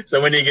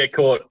when you get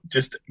caught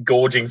just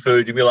gorging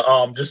food, you'll be like,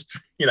 oh, I'm just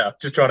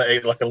trying to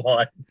eat like a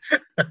lion.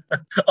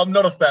 I'm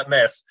not a fat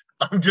mess.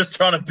 I'm just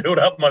trying to build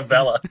up my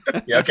valor.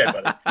 Yeah, okay,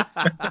 buddy.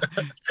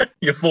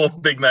 Your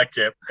fourth Big Mac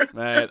chip.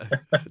 Mate,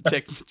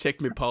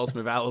 check my pulse.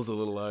 My valor's a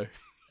little low.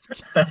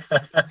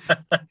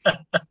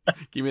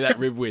 Give me that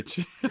rib witch.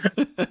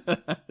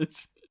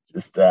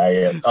 Just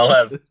yeah. I'll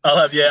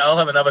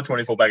have another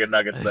 24 bag of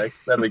nuggets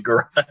next. That'll be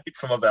great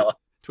for my valor.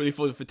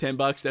 24 for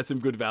 $10. That's some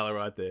good valor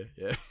right there.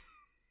 Yeah.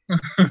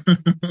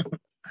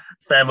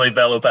 Family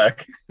valor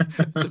pack.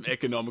 Some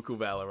economical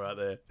valor right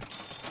there.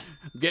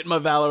 I'm getting my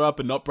valor up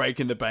and not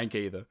breaking the bank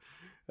either.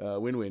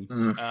 Win-win.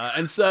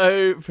 And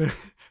so,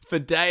 for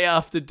day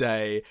after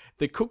day,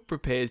 the cook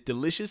prepares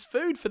delicious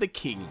food for the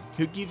king,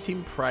 who gives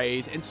him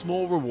praise and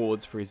small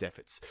rewards for his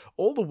efforts,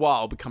 all the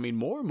while becoming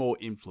more and more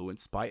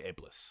influenced by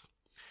Eblis.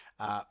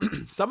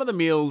 Some of the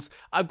meals,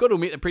 I've got to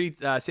admit,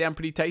 sound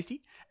pretty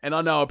tasty. And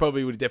I know I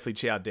probably would have definitely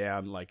chowed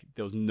down like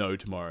there was no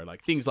tomorrow.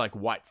 Like things like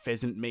white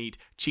pheasant meat,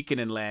 chicken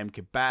and lamb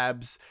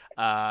kebabs,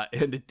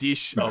 and a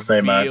dish of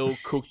veal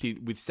cooked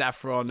with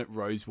saffron,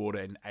 rosewater,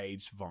 and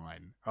aged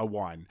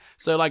wine.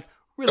 So like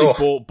really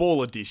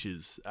baller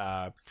dishes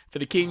for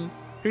the king,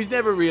 who's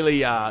never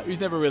really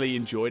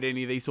enjoyed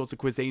any of these sorts of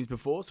cuisines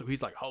before. So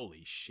he's like,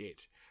 holy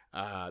shit.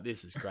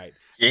 This is great.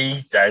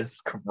 Jesus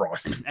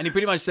Christ. And he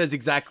pretty much says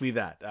exactly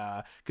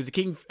that. Because the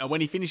king,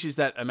 when he finishes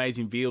that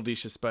amazing veal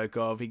dish I spoke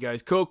of, he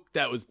goes, cook,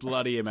 that was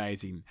bloody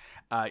amazing.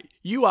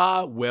 You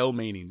are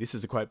well-meaning. This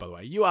is a quote, by the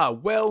way. You are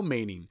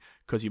well-meaning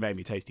because you made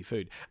me tasty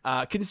food.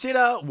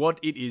 Consider what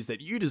it is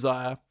that you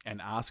desire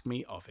and ask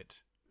me of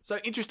it. So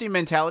interesting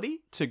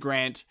mentality to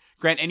grant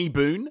any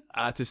boon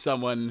to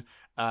someone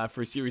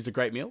for a series of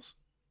great meals.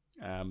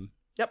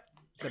 Yep.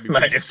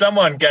 Mate, if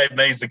someone gave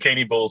me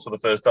zucchini balls for the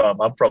first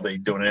time, I'm probably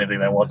doing anything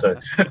they want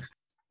to.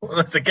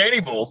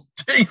 Zucchini balls?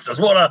 Jesus,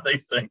 what are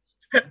these things?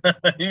 You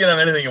can have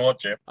anything you want,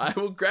 Jim. I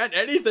will grant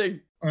anything.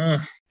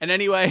 And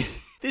anyway,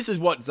 this is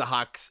what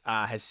Zahhak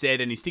has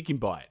said, and he's sticking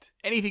by it.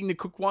 Anything the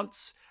cook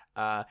wants,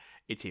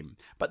 it's him.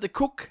 But the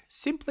cook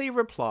simply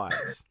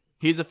replies,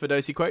 here's a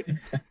Ferdowsi quote,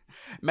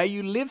 "May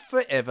you live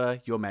forever,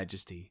 your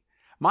majesty.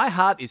 My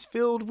heart is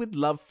filled with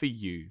love for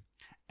you,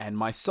 and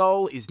my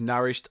soul is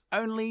nourished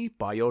only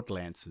by your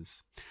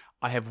glances.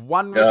 I have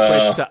one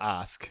request to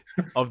ask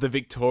of the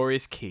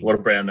victorious king. What a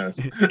brown nose.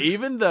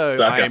 Even though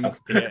I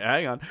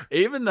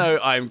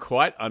am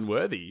quite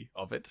unworthy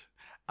of it.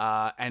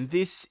 And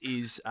this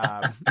is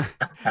Hang on.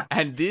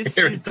 And this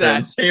is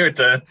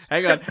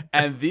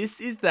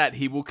that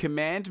he will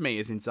command me,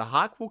 as in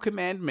Zahhak will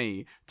command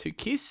me, to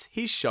kiss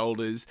his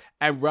shoulders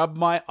and rub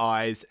my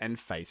eyes and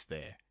face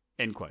there."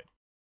 End quote.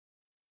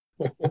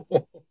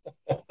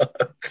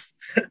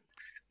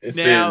 This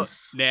is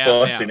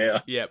spicy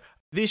now. Yep.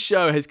 This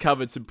show has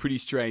covered some pretty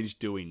strange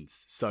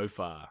doings so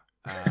far.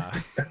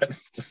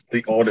 That's just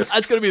the oddest.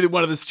 That's going to be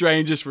one of the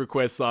strangest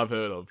requests I've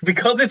heard of.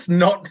 Because it's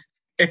not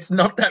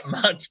that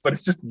much, but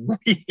it's just weird.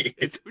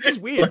 It's just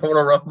weird. I want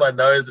to rub my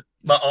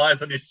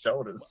eyes on your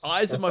shoulders.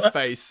 Eyes on my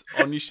face,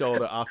 on your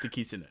shoulder after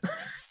kissing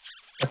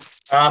it.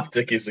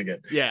 After kissing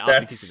it. Yeah,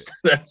 after kissing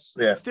it. That's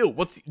yeah. Still,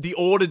 the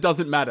order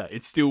doesn't matter.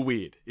 It's still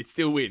weird.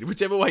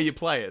 Whichever way you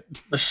play it.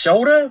 The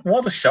shoulder?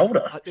 Why the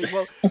shoulder?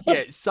 Well,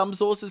 yeah, some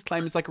sources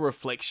claim it's like a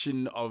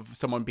reflection of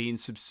someone being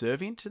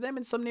subservient to them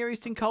in some Near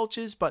Eastern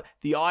cultures, but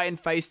the eye and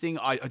face thing,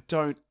 I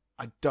don't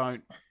know.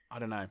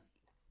 I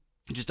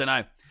just don't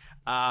know.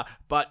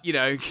 But, you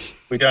know...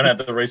 We don't have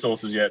the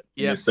resources yet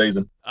in this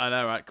season. I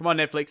know, right? Come on,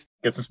 Netflix.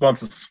 Get some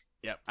sponsors.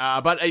 Yeah.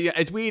 But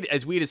as weird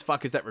as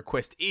fuck as that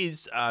request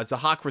is,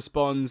 Zahhak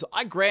responds,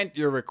 I grant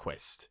your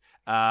request.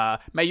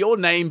 May your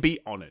name be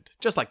honored.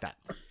 Just like that.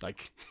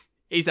 Like,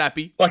 he's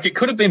happy. Like, it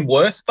could have been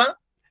worse, but...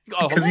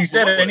 Because he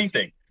said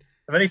anything.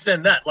 And then he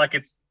said that. Like,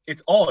 it's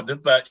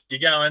odd, but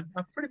you're going,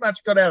 I pretty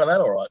much got out of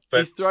that all right.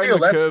 But still,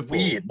 that's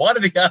weird. Why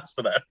did he ask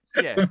for that?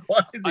 Yeah.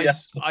 Why does he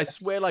ask for that? I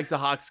swear, like,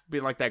 Zahhak's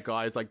been like that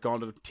guy who's like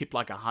gone to tip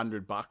like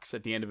 $100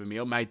 at the end of a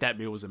meal. Mate, that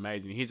meal was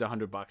amazing. Here's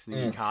 $100 and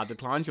then your card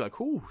declines. You're like,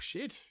 oh,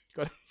 shit.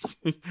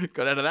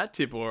 Got out of that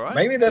tip all right.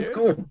 Maybe that's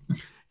good.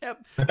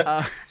 Yep.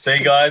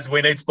 See, guys,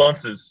 we need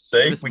sponsors.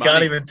 See, we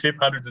can't even tip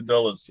hundreds of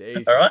dollars.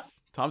 Jesus. All right?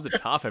 Times are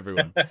tough,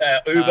 everyone.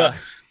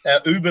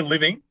 Our Uber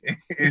living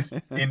is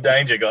in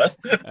danger, guys.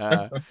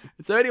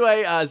 So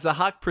anyway,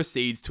 Zahhak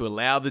proceeds to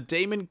allow the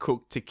demon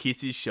cook to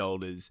kiss his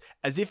shoulders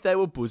as if they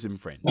were bosom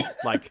friends.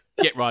 Like,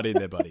 get right in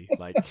there, buddy.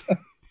 Like,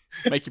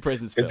 make your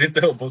presence felt. As if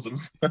they were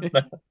bosoms.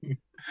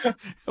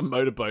 A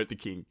motorboat, the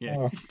king.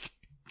 Yeah.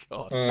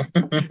 God.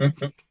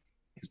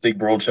 His big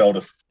broad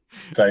shoulders.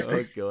 Tasty.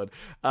 Oh god!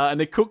 And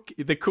the cook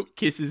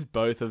kisses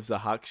both of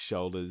Zahhak's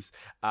shoulders,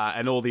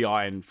 and all the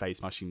eye and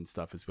face mushing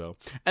stuff as well,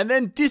 and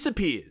then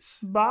disappears.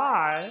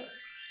 Bye.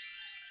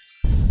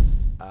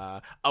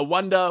 A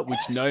wonder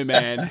which no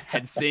man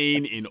had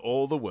seen in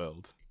all the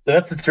world. So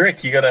that's the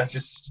trick. You gotta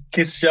just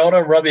kiss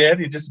shoulder, rub your head,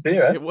 you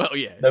disappear. Eh? Well,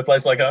 yeah. No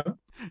place like home.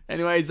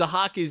 Anyway,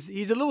 Zahhak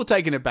he's a little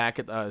taken aback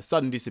at the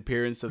sudden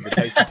disappearance of the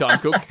tasty time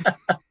cook.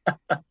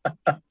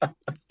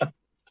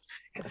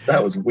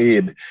 That was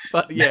weird.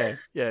 But yeah.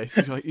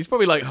 He's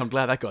probably like, I'm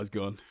glad that guy's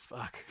gone.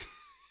 Fuck.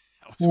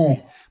 That was weird.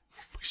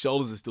 My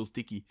shoulders are still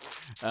sticky.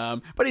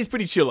 But he's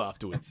pretty chill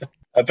afterwards.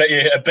 I bet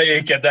you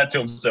kept that to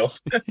himself.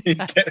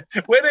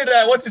 Where did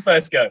what's his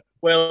face go?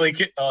 Well,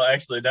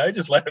 actually no, he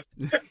just left.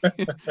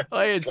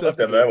 I had left out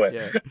of nowhere.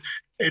 Yeah.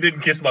 He didn't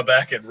kiss my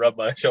back and rub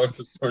my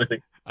shoulders or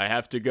anything. I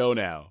have to go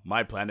now.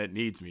 My planet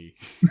needs me.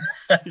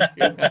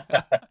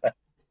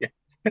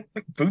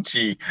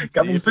 Bucci.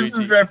 Couple of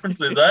Simpsons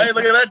references, eh?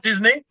 Look at that,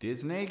 Disney.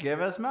 Disney,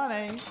 give us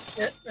money.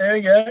 Yeah, there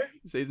we go.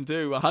 Season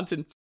 2, we're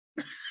hunting.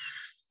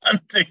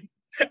 Hunting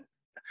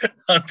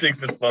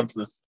for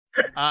sponsors.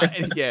 So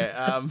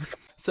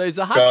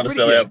Zahhak's trying to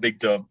sell out big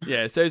time.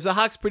 Yeah, so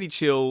Zahhak's pretty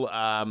chill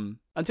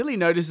until he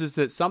notices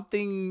that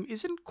something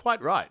isn't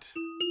quite right.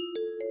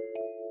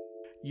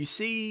 You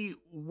see,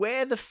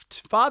 where the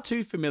far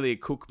too familiar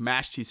cook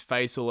mashed his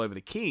face all over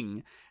the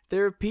king,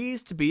 there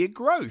appears to be a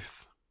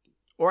growth.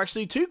 Or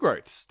actually 2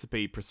 growths, to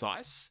be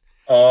precise.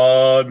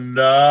 Oh,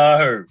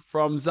 no.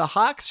 From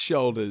Zahhak's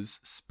shoulders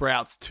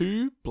sprouts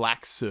 2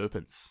 black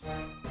serpents.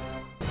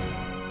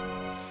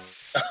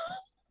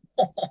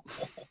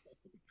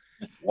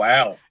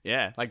 Wow.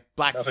 Yeah, like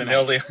black Nothing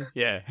snakes. healthy.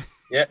 Yeah.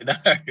 Yeah, no,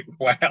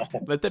 wow.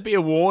 Let that be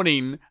a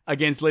warning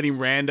against letting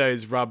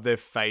randos rub their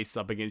face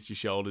up against your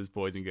shoulders,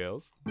 boys and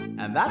girls.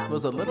 And that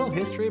was a Little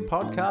History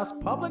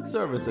Podcast public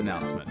service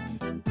announcement.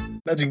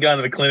 Imagine going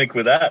to the clinic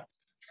with that.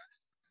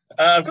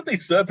 I've got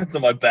these serpents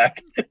on my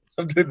back.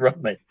 Some dude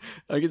rubbed me.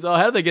 I guess,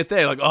 how did they get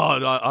there? Like, I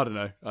don't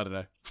know.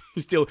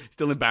 He's still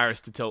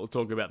embarrassed to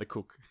talk about the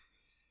cook.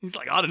 He's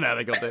like, I don't know how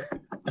they got there.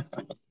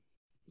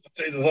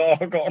 Jesus, oh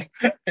God.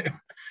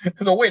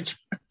 There's a witch.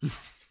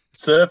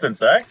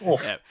 Serpents, eh?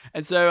 Oof. Yeah.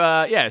 And so,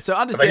 so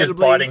understandably... Are they just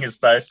biting his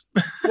face?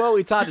 Well,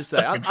 it's hard to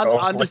say.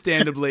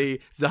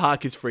 Understandably,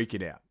 Zahhak is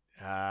freaking out.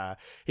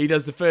 He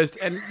does the first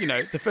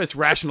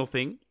rational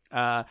thing,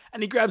 and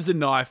he grabs a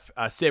knife,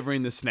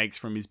 severing the snakes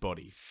from his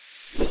body.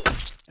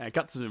 And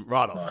cuts them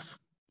right off. Nice.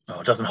 Oh,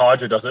 it doesn't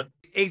Hydra, does it?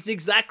 It's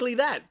exactly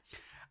that.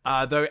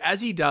 Though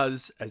as he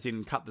does, as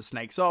in cut the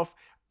snakes off,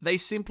 they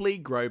simply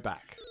grow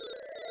back.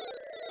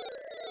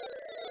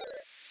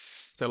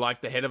 So like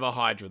the head of a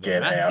Hydra there,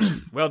 Get out.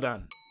 Well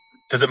done.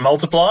 Does it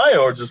multiply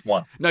or just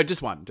one? No,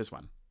 just one.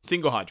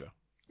 Single Hydra.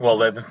 Well,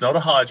 that's not a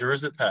Hydra,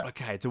 is it, Pat?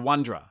 Okay, it's a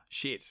Wondra.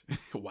 Shit.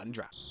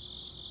 Wondra.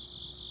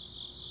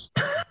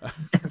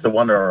 It's a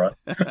wonder, all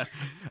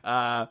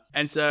right.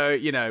 And so,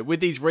 with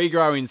these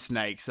regrowing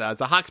snakes,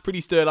 Zahhak's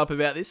pretty stirred up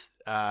about this,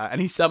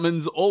 and he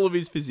summons all of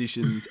his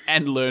physicians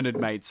and learned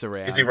mates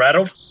around. Is he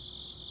rattled?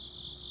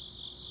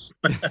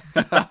 There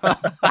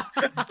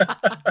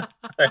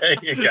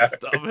you go.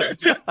 Stop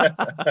it.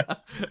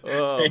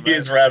 Oh, he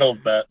is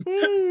rattled, Pat.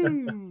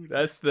 Ooh,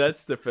 that's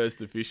the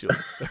first official.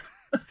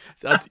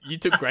 So you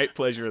took great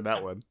pleasure in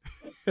that one.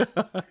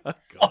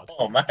 God.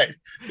 Oh, mate.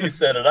 You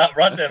set it up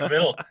right down the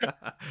middle.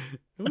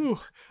 Ooh.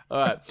 All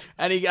right.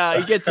 And he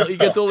gets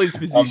all his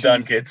physicians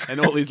I'm done, kids. and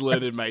all his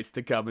learned mates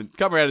to come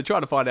around and try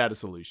to find out a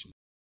solution.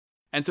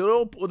 And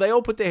so they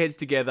all put their heads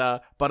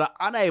together, but are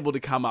unable to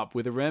come up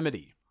with a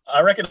remedy.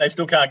 I reckon they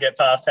still can't get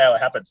past how it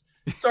happens.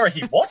 Sorry,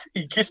 he what?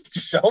 He kissed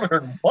your shoulder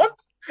and what?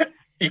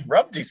 He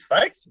rubbed his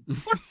face?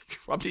 What?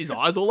 Rubbed his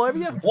eyes all over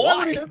you? Why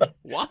would he do that?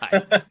 Why?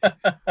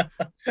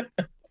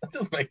 That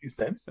doesn't make any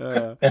sense.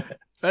 And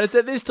it's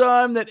at this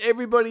time that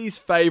everybody's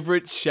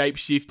favourite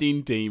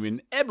shape-shifting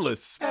demon,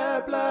 Eblis,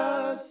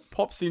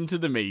 pops into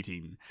the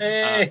meeting.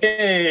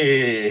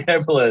 Hey,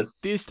 Eblis.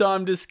 This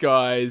time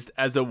disguised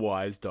as a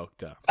wise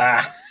doctor.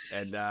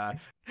 And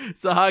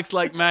Zahhak's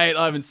like, mate,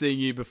 I haven't seen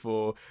you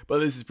before, but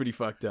this is pretty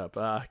fucked up.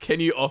 Can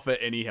you offer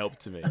any help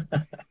to me?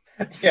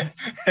 Yeah,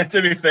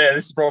 to be fair,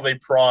 this is probably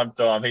prime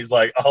time. He's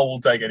like, I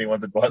will take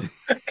anyone's advice.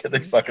 Get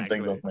these fucking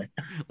things off me.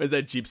 Where's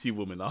that gypsy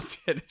woman? I'll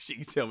tell her, she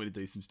can tell me to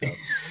do some stuff.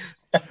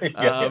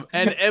 Yeah.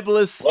 And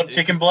Eblis... What,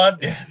 chicken blood?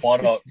 Yeah, why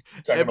not?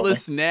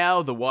 Eblis,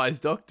 now the wise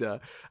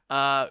doctor,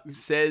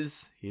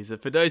 says, here's a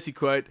Ferdowsi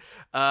quote,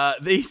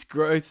 these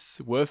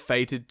growths were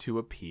fated to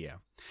appear.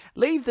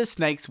 Leave the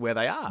snakes where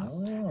they are.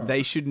 Oh.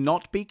 They should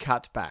not be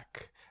cut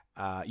back.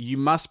 You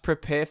must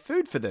prepare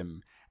food for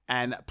them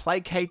and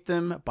placate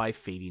them by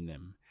feeding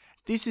them.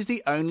 This is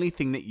the only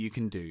thing that you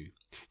can do.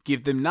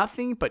 Give them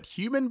nothing but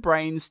human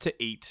brains to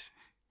eat,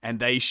 and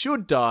they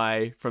should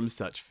die from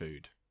such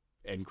food.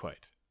 End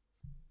quote.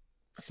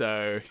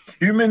 So...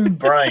 Human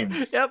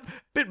brains. Yep.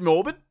 Bit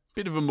morbid.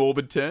 Bit of a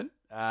morbid turn.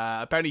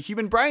 Apparently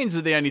human brains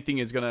are the only thing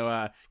that's going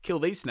to kill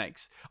these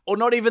snakes. Or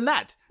not even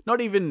that.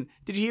 Not even...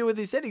 Did you hear what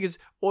they said? He goes,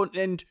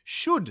 and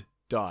should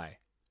die.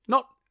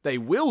 Not they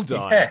will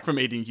die from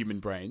eating human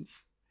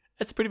brains.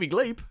 That's a pretty big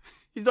leap.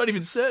 He's not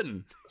even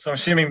certain. So I'm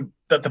assuming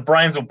that the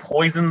brains will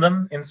poison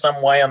them in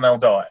some way and they'll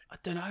die. I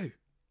don't know.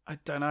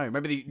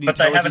 Maybe but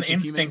they have an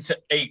instinct to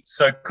eat,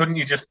 so couldn't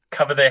you just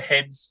cover their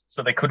heads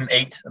so they couldn't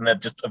eat and they'd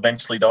just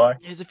eventually die?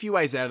 There's a few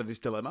ways out of this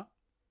dilemma.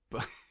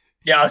 But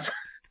yeah,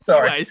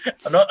 sorry.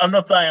 I'm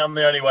not saying I'm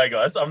the only way,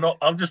 guys.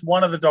 I'm just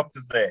one of the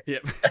doctors there.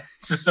 Yep.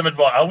 It's just some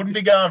advice. I wouldn't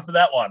be going for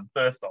that one,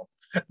 first off.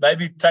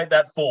 Maybe take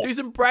that fourth. Do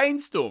some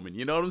brainstorming,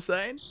 you know what I'm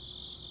saying?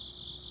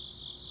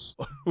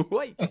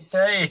 Wait.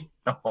 Hey.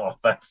 Oh,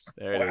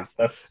 there it is.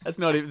 That's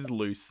not even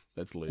loose.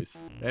 That's loose.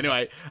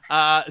 Anyway,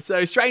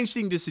 so strange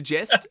thing to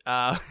suggest,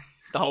 the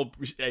whole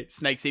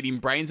snakes eating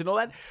brains and all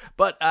that.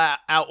 But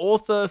our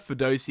author,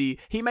 Ferdowsi,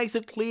 he makes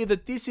it clear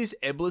that this is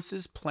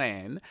Eblis's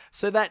plan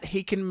so that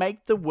he can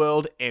make the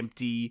world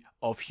empty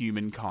of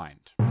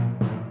humankind.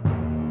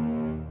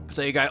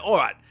 So you go, all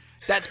right,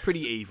 that's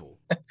pretty evil.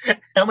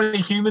 How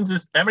many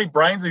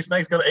brains these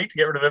snakes got to eat to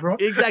get rid of everyone?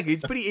 Exactly.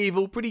 It's pretty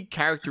evil, pretty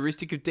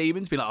characteristic of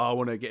demons. Being like, I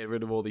want to get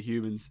rid of all the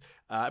humans.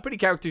 Pretty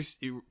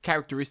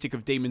characteristic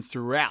of demons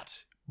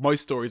throughout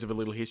most stories of A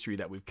Little History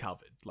that we've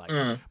covered. Like,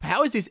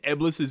 how is this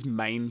Eblis's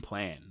main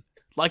plan?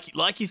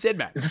 Like you said,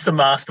 Matt. Is this a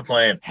master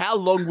plan? How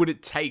long would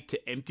it take to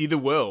empty the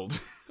world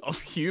of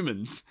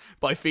humans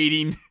by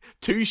feeding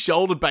 2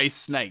 shoulder-based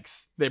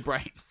snakes their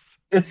brains?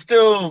 It's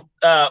still...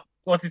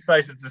 what's his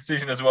face's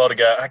decision as well to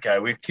go, okay,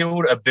 we've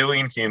killed 1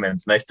 billion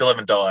humans and they still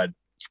haven't died.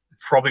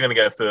 Probably going to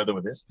go further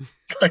with this.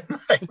 It's like,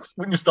 mate,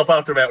 wouldn't you stop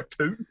after about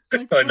 2?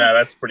 Oh, no,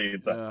 that's pretty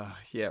insane.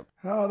 Yeah.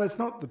 Oh, that's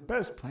not the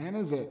best plan,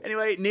 is it?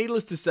 Anyway,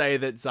 needless to say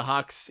that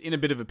Zahhak's in a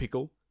bit of a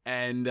pickle,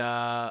 and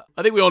I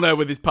think we all know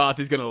where this path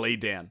is going to lead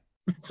down.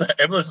 So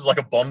Eblis is like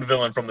a Bond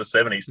villain from the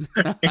 70s.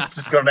 He's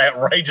just got an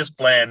outrageous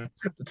plan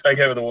to take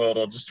over the world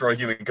or destroy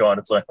humankind.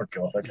 It's like, oh,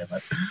 God, okay,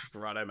 mate.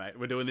 Righto, mate.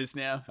 We're doing this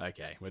now?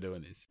 Okay, we're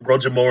doing this.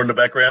 Roger Moore in the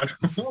background.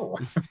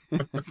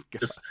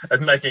 Just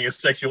making a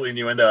sexual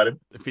innuendo at him.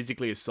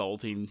 Physically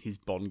assaulting his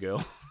Bond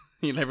girl.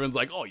 And everyone's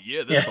like, oh,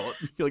 yeah, that's hot.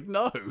 You're like,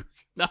 no.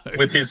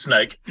 With his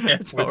snake. Yeah,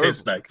 with horrible. His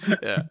snake.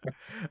 Yeah.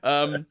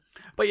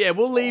 But yeah,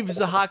 we'll leave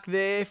Zahhak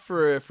there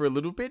for a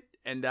little bit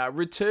and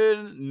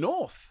return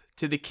north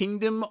to the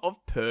kingdom of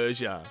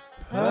Persia.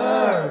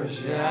 Oh,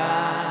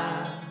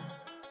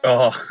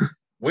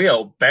 we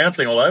are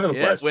bouncing all over the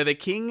place. Where the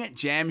king,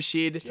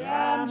 Jamshid.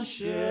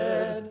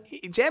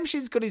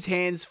 Jamshid's got his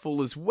hands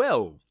full as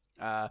well.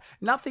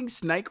 Nothing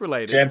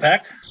snake-related.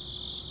 Jam-packed?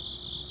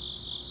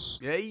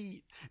 Yeah,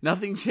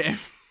 nothing jam.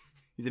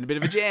 He's in a bit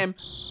of a jam.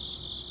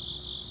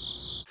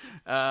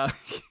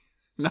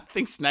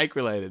 Nothing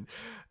snake-related.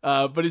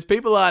 But his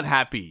people aren't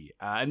happy.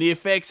 And the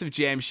effects of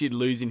Jamshid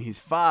losing his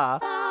far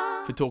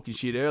for talking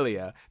shit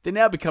earlier, they're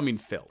now becoming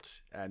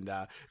felt. And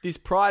this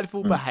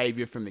prideful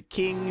behaviour from the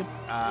king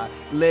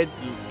led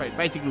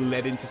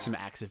into some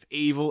acts of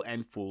evil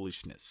and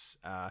foolishness.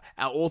 Our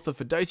author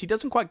Ferdowsi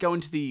doesn't quite go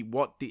into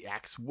what the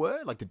acts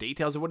were, like the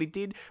details of what he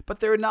did, but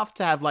they're enough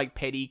to have like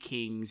petty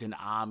kings and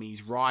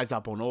armies rise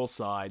up on all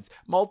sides,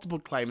 multiple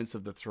claimants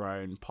of the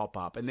throne pop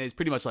up, and there's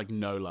pretty much like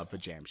no love for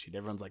Jamshid.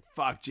 Everyone's like,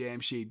 fuck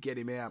Jamshid, get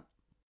him out.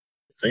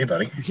 See you,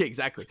 buddy. Yeah,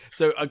 exactly.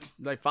 So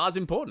Far's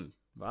important.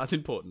 Far's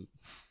important.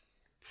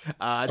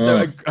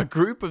 So a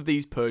group of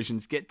these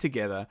Persians get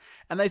together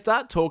and they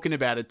start talking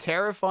about a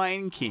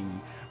terrifying king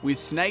with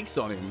snakes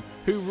on him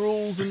who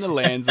rules in the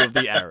lands of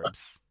the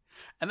Arabs.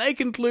 And they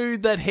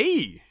conclude that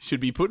he should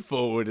be put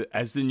forward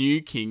as the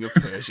new king of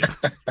Persia.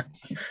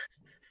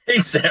 He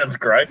sounds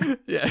great.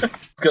 Yeah.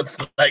 He's got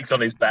snakes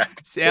on his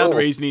back. Sound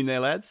reasoning there,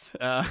 lads.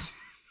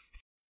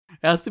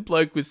 How's the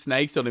bloke with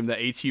snakes on him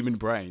that eats human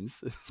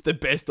brains the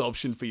best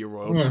option for your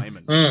royal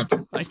claimant?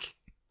 Like,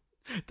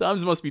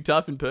 times must be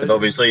tough in Persia. They've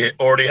obviously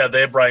already had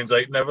their brains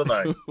eaten, haven't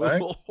they? Eh?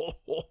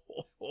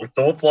 With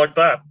thoughts like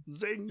that.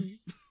 Zing.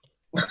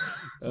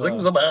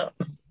 Zing's about.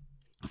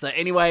 So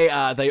anyway,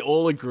 they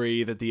all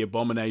agree that the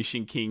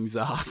abomination King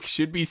Zahhak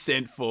should be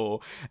sent for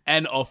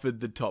and offered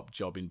the top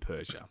job in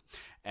Persia.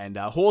 And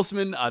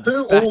horsemen are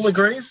dispatched. Who all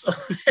agrees?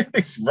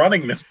 He's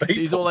running this people.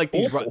 These all like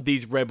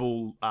these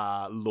rebel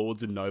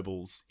lords and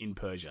nobles in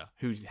Persia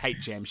who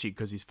hate Jamshid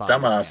because he's father.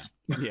 Dumbass.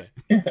 Yeah.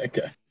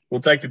 Okay.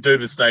 We'll take the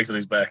dude with snakes on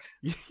his back.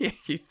 Yeah,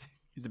 he's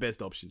the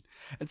best option.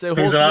 And so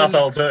he's an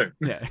asshole too.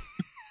 Yeah.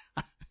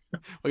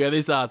 Okay,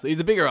 this arsehole.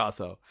 He's a bigger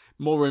arsehole.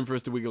 More room for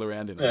us to wiggle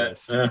around in, I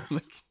guess.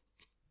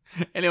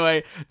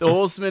 Anyway, the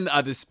horsemen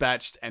are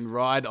dispatched and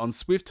ride on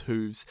swift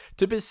hooves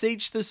to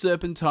beseech the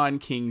serpentine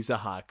king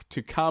Zahhak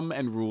to come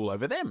and rule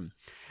over them.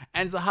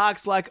 And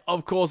Zahhak's like,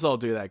 of course I'll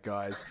do that,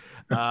 guys.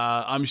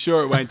 I'm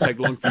sure it won't take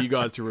long for you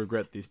guys to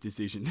regret this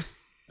decision.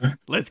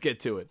 Let's get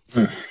to it.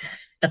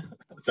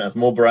 Sounds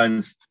more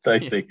brains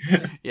tasty.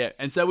 Yeah,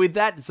 and so with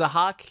that,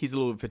 Zahhak, his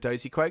little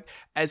Ferdowsi quote,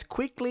 as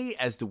quickly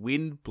as the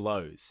wind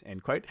blows,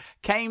 end quote,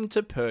 came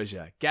to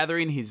Persia,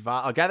 gathering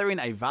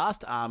a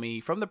vast army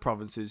from the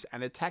provinces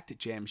and attacked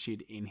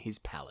Jamshid in his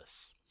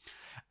palace.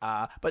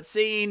 But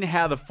seeing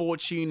how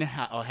fortune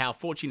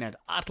had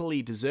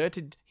utterly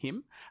deserted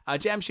him,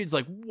 Jamshid's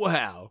like,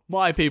 wow,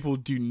 my people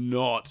do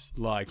not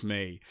like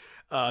me.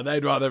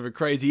 They'd rather have a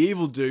crazy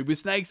evil dude with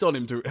snakes on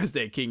him as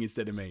their king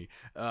instead of me.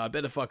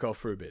 Better fuck off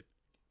for a bit.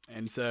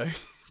 And so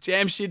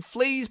Jamshid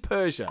flees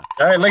Persia.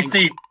 At least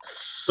he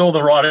saw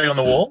the writing on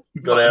the wall.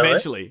 Got out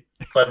eventually.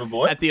 Clever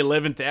boy. At the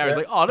 11th hour, he's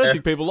like, I don't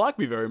think people like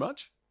me very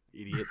much.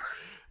 Idiot.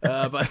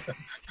 But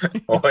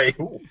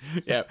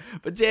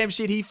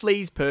Jamshid, he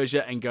flees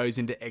Persia and goes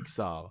into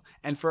exile.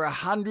 And for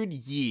 100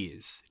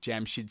 years,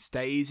 Jamshid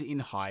stays in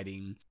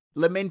hiding,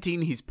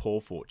 lamenting his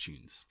poor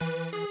fortunes.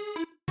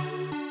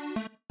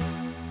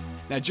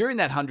 Now, during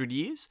that 100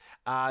 years,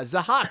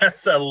 Zahhak...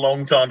 That's a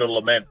long time to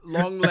lament.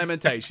 Long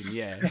lamentation,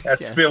 yeah.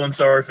 That's feeling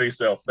sorry for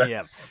yourself.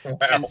 Wow.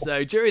 And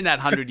so during that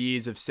 100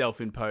 years of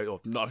self-imposed,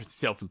 or not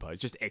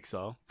self-imposed, just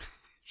exile,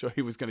 sure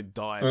he was going to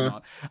die or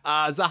not,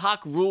 Zahhak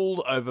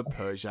ruled over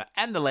Persia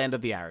and the land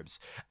of the Arabs.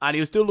 And he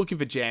was still looking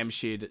for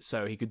Jamshid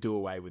so he could do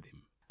away with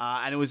him.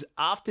 And it was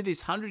after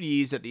this 100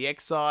 years at the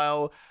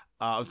exile...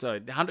 this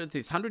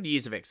 100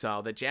 years of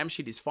exile that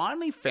Jamshid is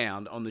finally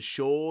found on the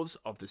shores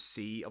of the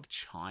Sea of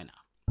China.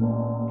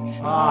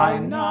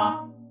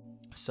 China.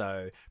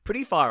 So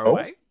pretty far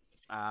away.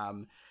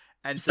 And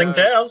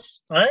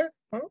Tsingtao's, eh?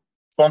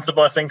 Sponsored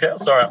by Tsingtao.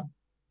 Sorry, I'm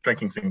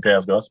drinking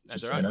Tsingtao's, guys.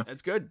 That's all right. You know.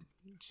 That's good.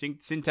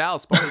 Tsingtao,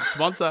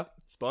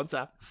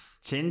 sponsor.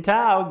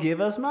 Tsingtao,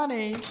 give us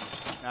money.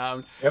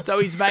 So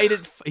he's made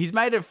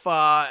it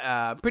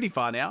far, pretty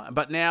far now.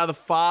 But now the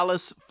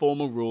farless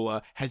former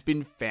ruler has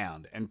been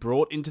found and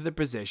brought into the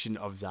possession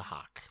of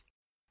Zahhak.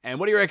 And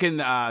what do you reckon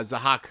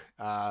Zahhak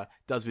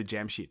does with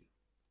Jamshid?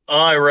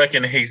 I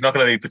reckon he's not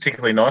going to be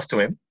particularly nice to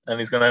him, and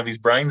he's going to have his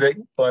brains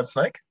eaten by a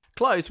snake.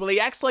 Close. Well,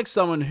 he acts like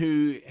someone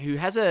who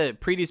has a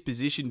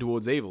predisposition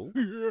towards evil.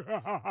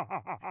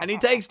 And he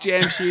takes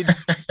Jamshid,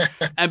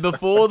 and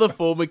before the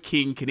former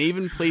king can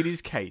even plead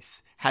his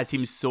case, has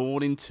him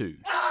sawn in two.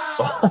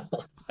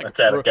 That's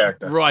out of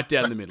character. Right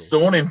down the middle.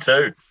 Sawn in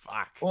two.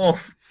 Fuck.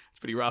 Oof. It's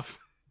pretty rough.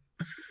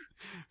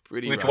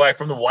 Which way,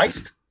 from the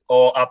waist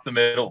or up the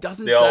middle?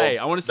 Doesn't say.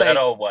 I want to say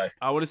old way.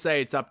 I want to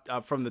say it's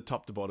up from the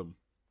top to bottom.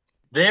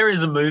 There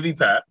is a movie,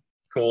 Pat,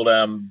 called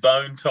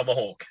Bone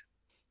Tomahawk.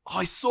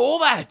 I saw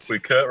that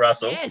with Kurt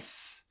Russell.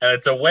 Yes, and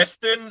it's a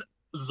Western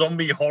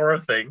zombie horror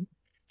thing.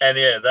 And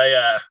yeah,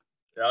 I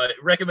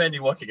recommend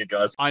you watching it,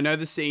 guys. I know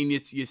the scene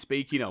you're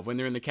speaking of when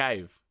they're in the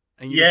cave.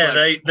 And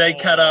they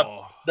cut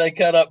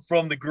up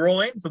from the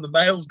groin, from the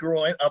male's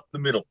groin up the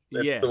middle.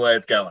 That's the way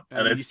it's going,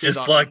 and it's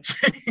just like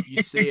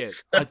you see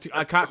it.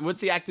 I can't.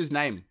 What's the actor's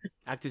name?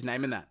 Actor's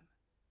name in that?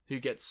 Who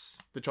gets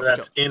the chop?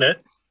 That's in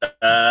it.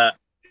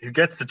 Who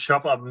gets the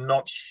chop? I'm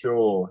not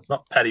sure. It's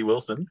not Paddy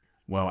Wilson.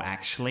 Well,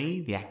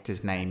 actually, the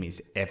actor's name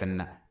is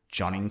Evan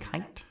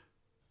Johnincate.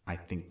 I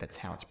think that's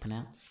how it's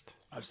pronounced.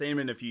 I've seen him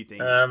in a few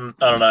things. I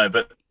don't know,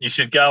 but you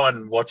should go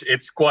and watch it.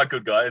 It's quite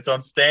good, guys. It's on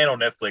Stan on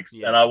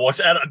Netflix, and I watched.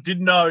 And I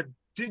didn't know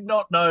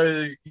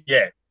the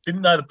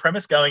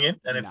premise going in,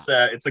 and it's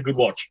a good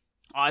watch.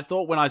 I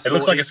thought when I saw it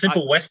looks like a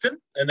simple Western,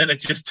 and then it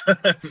just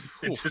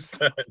turns. It just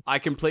turns. I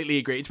completely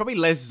agree. It's probably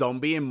less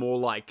zombie and more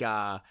like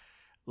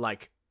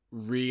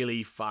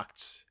really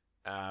fucked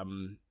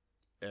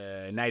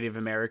Native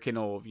American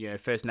or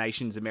First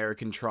Nations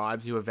American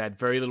tribes who have had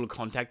very little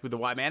contact with the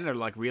white man and are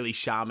like really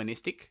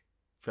shamanistic,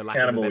 for lack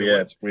of a better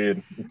word. It's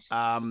weird. It's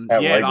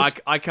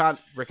I can't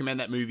recommend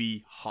that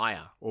movie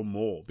higher or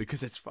more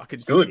because it's fucking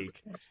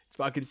sick. It's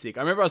fucking sick.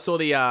 I remember I saw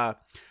the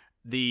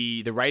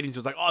ratings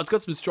was like, oh, it's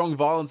got some strong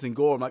violence and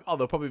gore. I'm like, oh,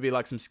 there'll probably be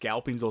like some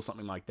scalpings or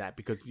something like that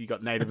because you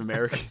got Native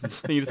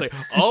Americans. And you're just like,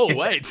 oh,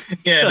 wait.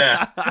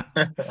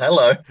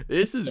 Hello.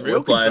 This is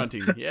real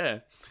confronting.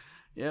 Yeah.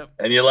 Yep.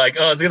 And you're like,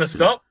 oh, is it going to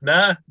stop?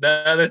 Nah,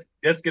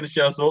 that's going to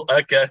show us all.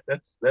 Okay,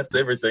 that's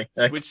everything.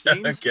 Switch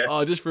scenes? Okay.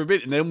 Oh, just for a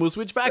bit, and then we'll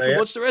switch back and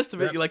watch the rest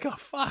of it. You're like, oh,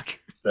 fuck.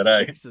 So,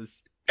 no,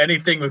 Jesus.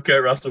 anything with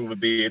Kurt Russell with a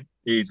beard,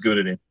 he's good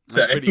at it. So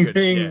That's pretty good,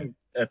 anything,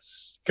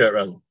 that's Kurt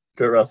Russell.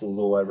 Kurt Russell's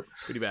all over it.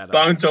 Pretty bad.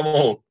 Bone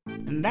Tomahawk.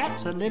 And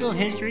that's a Little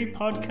History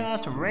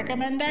podcast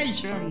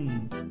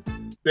recommendation.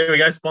 There we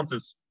go.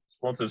 Sponsors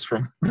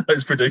from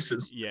those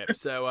producers. Yeah.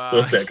 So,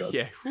 So that's that, guys.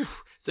 yeah. Whew.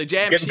 So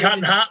Jamshid Getting cut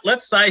in half.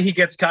 Let's say he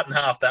gets cut in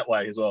half that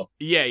way as well.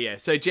 Yeah.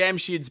 So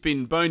Jamshid's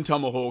been bone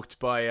tomahawked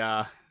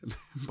by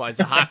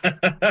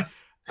Zahhak.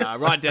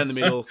 Right down the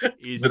middle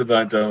is Bit of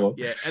bone tomahawk.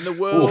 Yeah, and the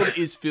world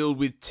is filled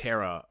with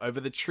terror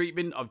over the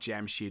treatment of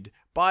Jamshid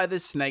by the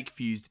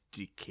snake-fused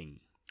Dick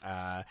King.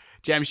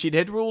 Jamshid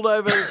had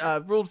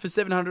ruled for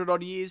 700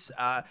 odd years,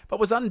 but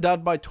was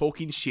undone by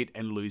talking shit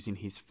and losing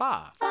his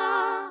far.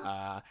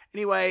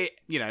 Anyway,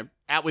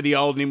 out with the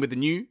old and in with the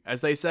new,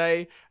 as they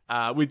say.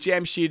 With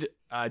Jamshid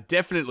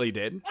definitely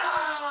dead.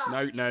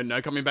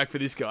 No coming back for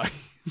this guy.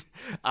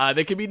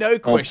 There can be no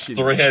question.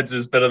 3 heads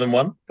is better than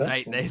one.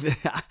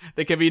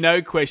 There can be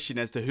no question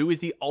as to who is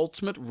the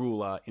ultimate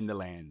ruler in the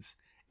lands.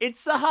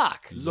 It's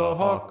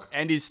Zahhak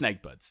and his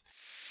snake buds.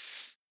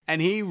 And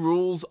he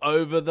rules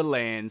over the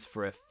lands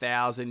for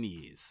 1,000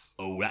 years.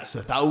 Oh, that's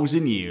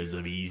 1,000 years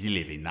of easy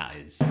living, that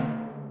is.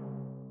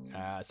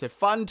 So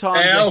fun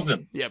times.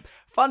 1,000. Yep,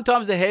 fun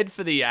times ahead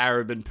for the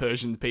Arab and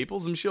Persian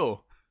peoples, I'm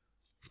sure.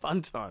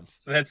 Fun times.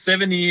 So that's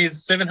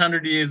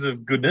 700 years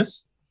of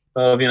goodness.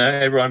 Of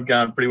everyone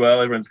going pretty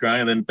well, everyone's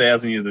growing, and then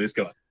 1,000 years of this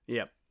guy.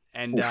 Yep,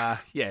 and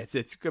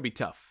it's gonna be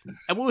tough.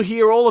 And we'll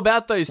hear all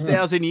about those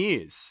 1,000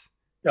 years.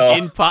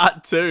 In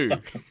part 2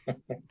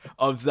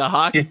 of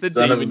Zahhak the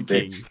Demon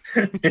King.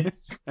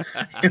 It's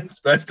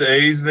supposed to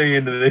ease me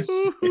into this.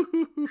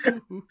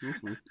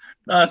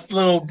 Nice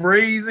little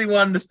breezy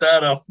one to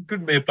start off.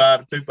 Couldn't be a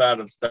two-part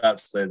to start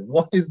to say,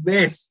 what is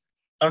this?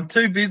 I'm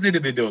too busy to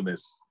be doing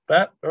this.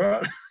 That, all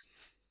right?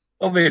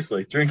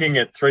 Obviously, drinking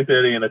at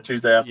 3:30 on a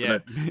Tuesday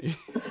afternoon. Yeah.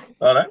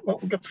 Oh, no, well,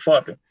 we got to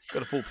 5 then.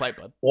 Got a full plate,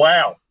 bud.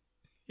 Wow.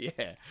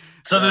 Yeah.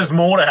 So there's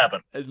more to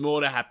happen. There's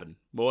more to happen.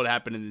 More to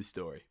happen in this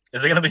story.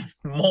 Is there going to be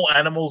more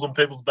animals on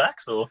people's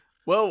backs, or?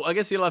 Well, I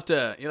guess you'll have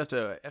to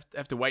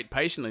wait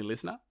patiently,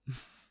 listener.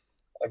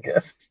 I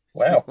guess.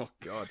 Wow. Oh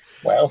God.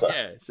 Wowza.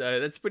 Yeah. So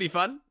that's pretty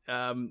fun.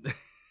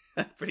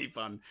 Pretty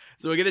fun.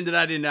 So we'll get into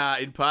that in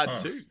part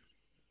 2.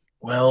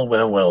 Well, eh?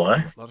 A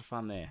lot of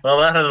fun there. Well,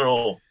 that had it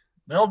all.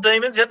 Well,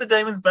 demons, you had the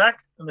demons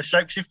back, and the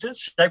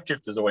shapeshifters.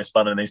 Shapeshifters are always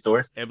fun in these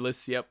stories.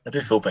 Eblis, yep. They do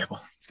fool people.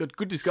 It's got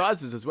good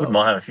disguises as well. Wouldn't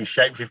mind having a few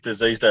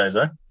shapeshifters these days,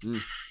 eh?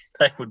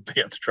 They would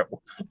be up to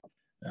trouble.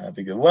 That'd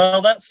be good.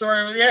 Well, that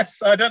story,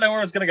 yes, I don't know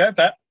where it's going to go,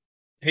 Pat.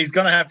 He's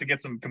going to have to get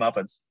some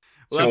comeuppance.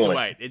 We'll have to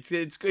wait.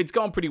 It's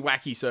gone pretty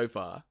wacky so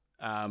far.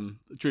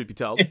 Truth be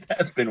told, it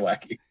has been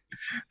wacky.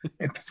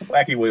 It's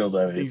wacky wheels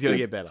over here. Things got to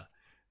get better.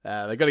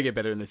 They've got to get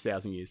better in this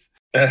 1,000 years.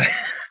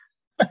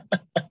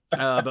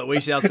 But we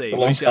shall see. It's a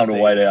long time to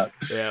wait out.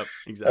 Yeah,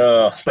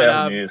 exactly.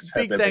 But years.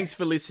 Big thanks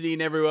for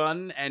listening,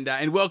 everyone,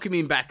 and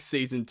welcoming back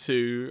season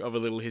 2 of A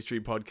Little History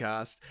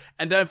podcast.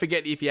 And don't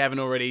forget, if you haven't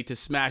already, to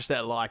smash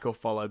that like or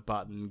follow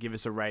button, give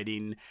us a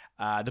rating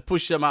to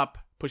push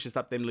us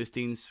up them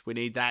listings. We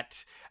need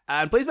that.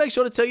 And please make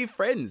sure to tell your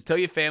friends, tell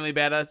your family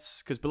about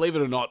us, because believe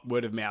it or not,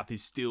 word of mouth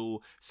is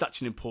still such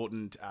an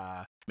important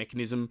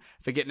mechanism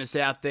for getting us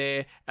out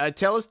there.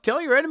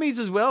 Tell your enemies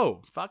as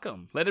well. Fuck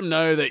them. Let them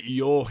know that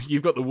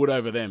you've got the wood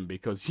over them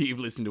because you've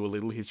listened to A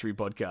Little History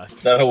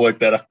podcast. That'll work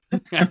better.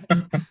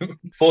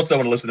 Force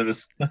someone to listen to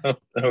this.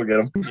 That'll get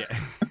them.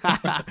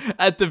 Yeah.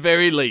 At the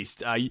very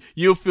least,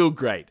 you'll feel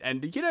great.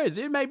 And,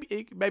 it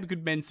maybe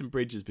could mend some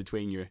bridges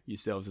between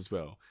yourselves as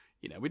well.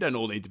 We don't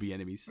all need to be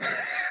enemies.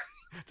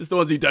 Just the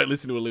ones who don't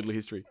listen to A Little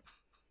History.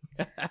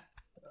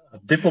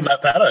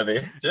 Diplomat Pat over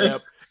here.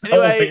 Yep.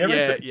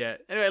 Anyway, yeah.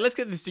 Anyway, let's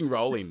get this thing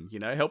rolling.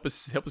 Help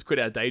us quit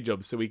our day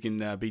jobs so we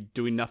can be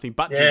doing nothing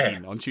but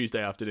drinking on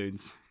Tuesday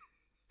afternoons,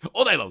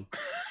 all day long.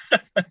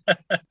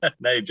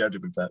 Now you're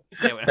judging me, Pat.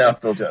 Anyway, now I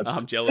feel judged.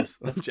 I'm jealous.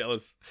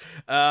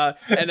 So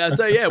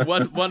yeah,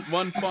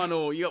 one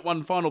final. You got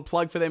one final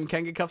plug for them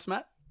Kanga cuffs,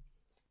 Matt?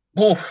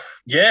 Oh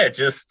yeah,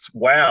 just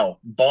wow!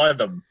 Buy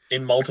them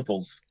in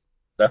multiples.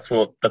 That's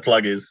what the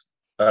plug is.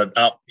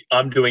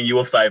 I'm doing you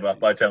a favor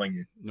by telling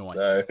you. Nice.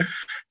 So,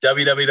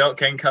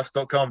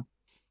 www.kangcuffs.com.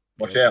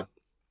 Watch out.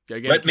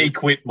 Let me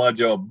quit my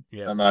job,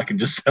 and I can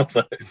just sell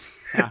those,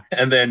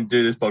 and then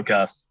do this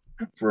podcast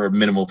for a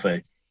minimal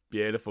fee.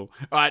 Beautiful.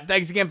 All right,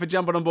 thanks again for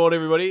jumping on board,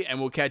 everybody, and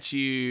we'll catch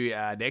you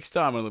next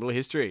time on A Little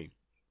History.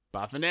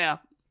 Bye for now.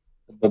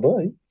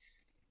 Bye-bye.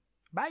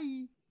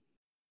 Bye.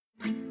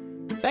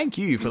 Thank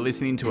you for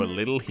listening to A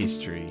Little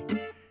History.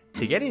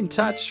 To get in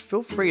touch,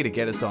 feel free to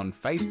get us on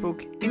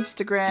Facebook,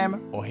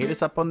 Instagram, or hit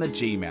us up on the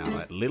Gmail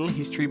at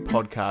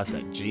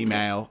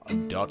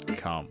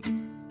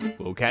littlehistorypodcast@gmail.com.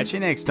 We'll catch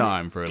you next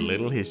time for A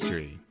Little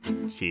History.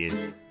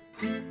 Cheers.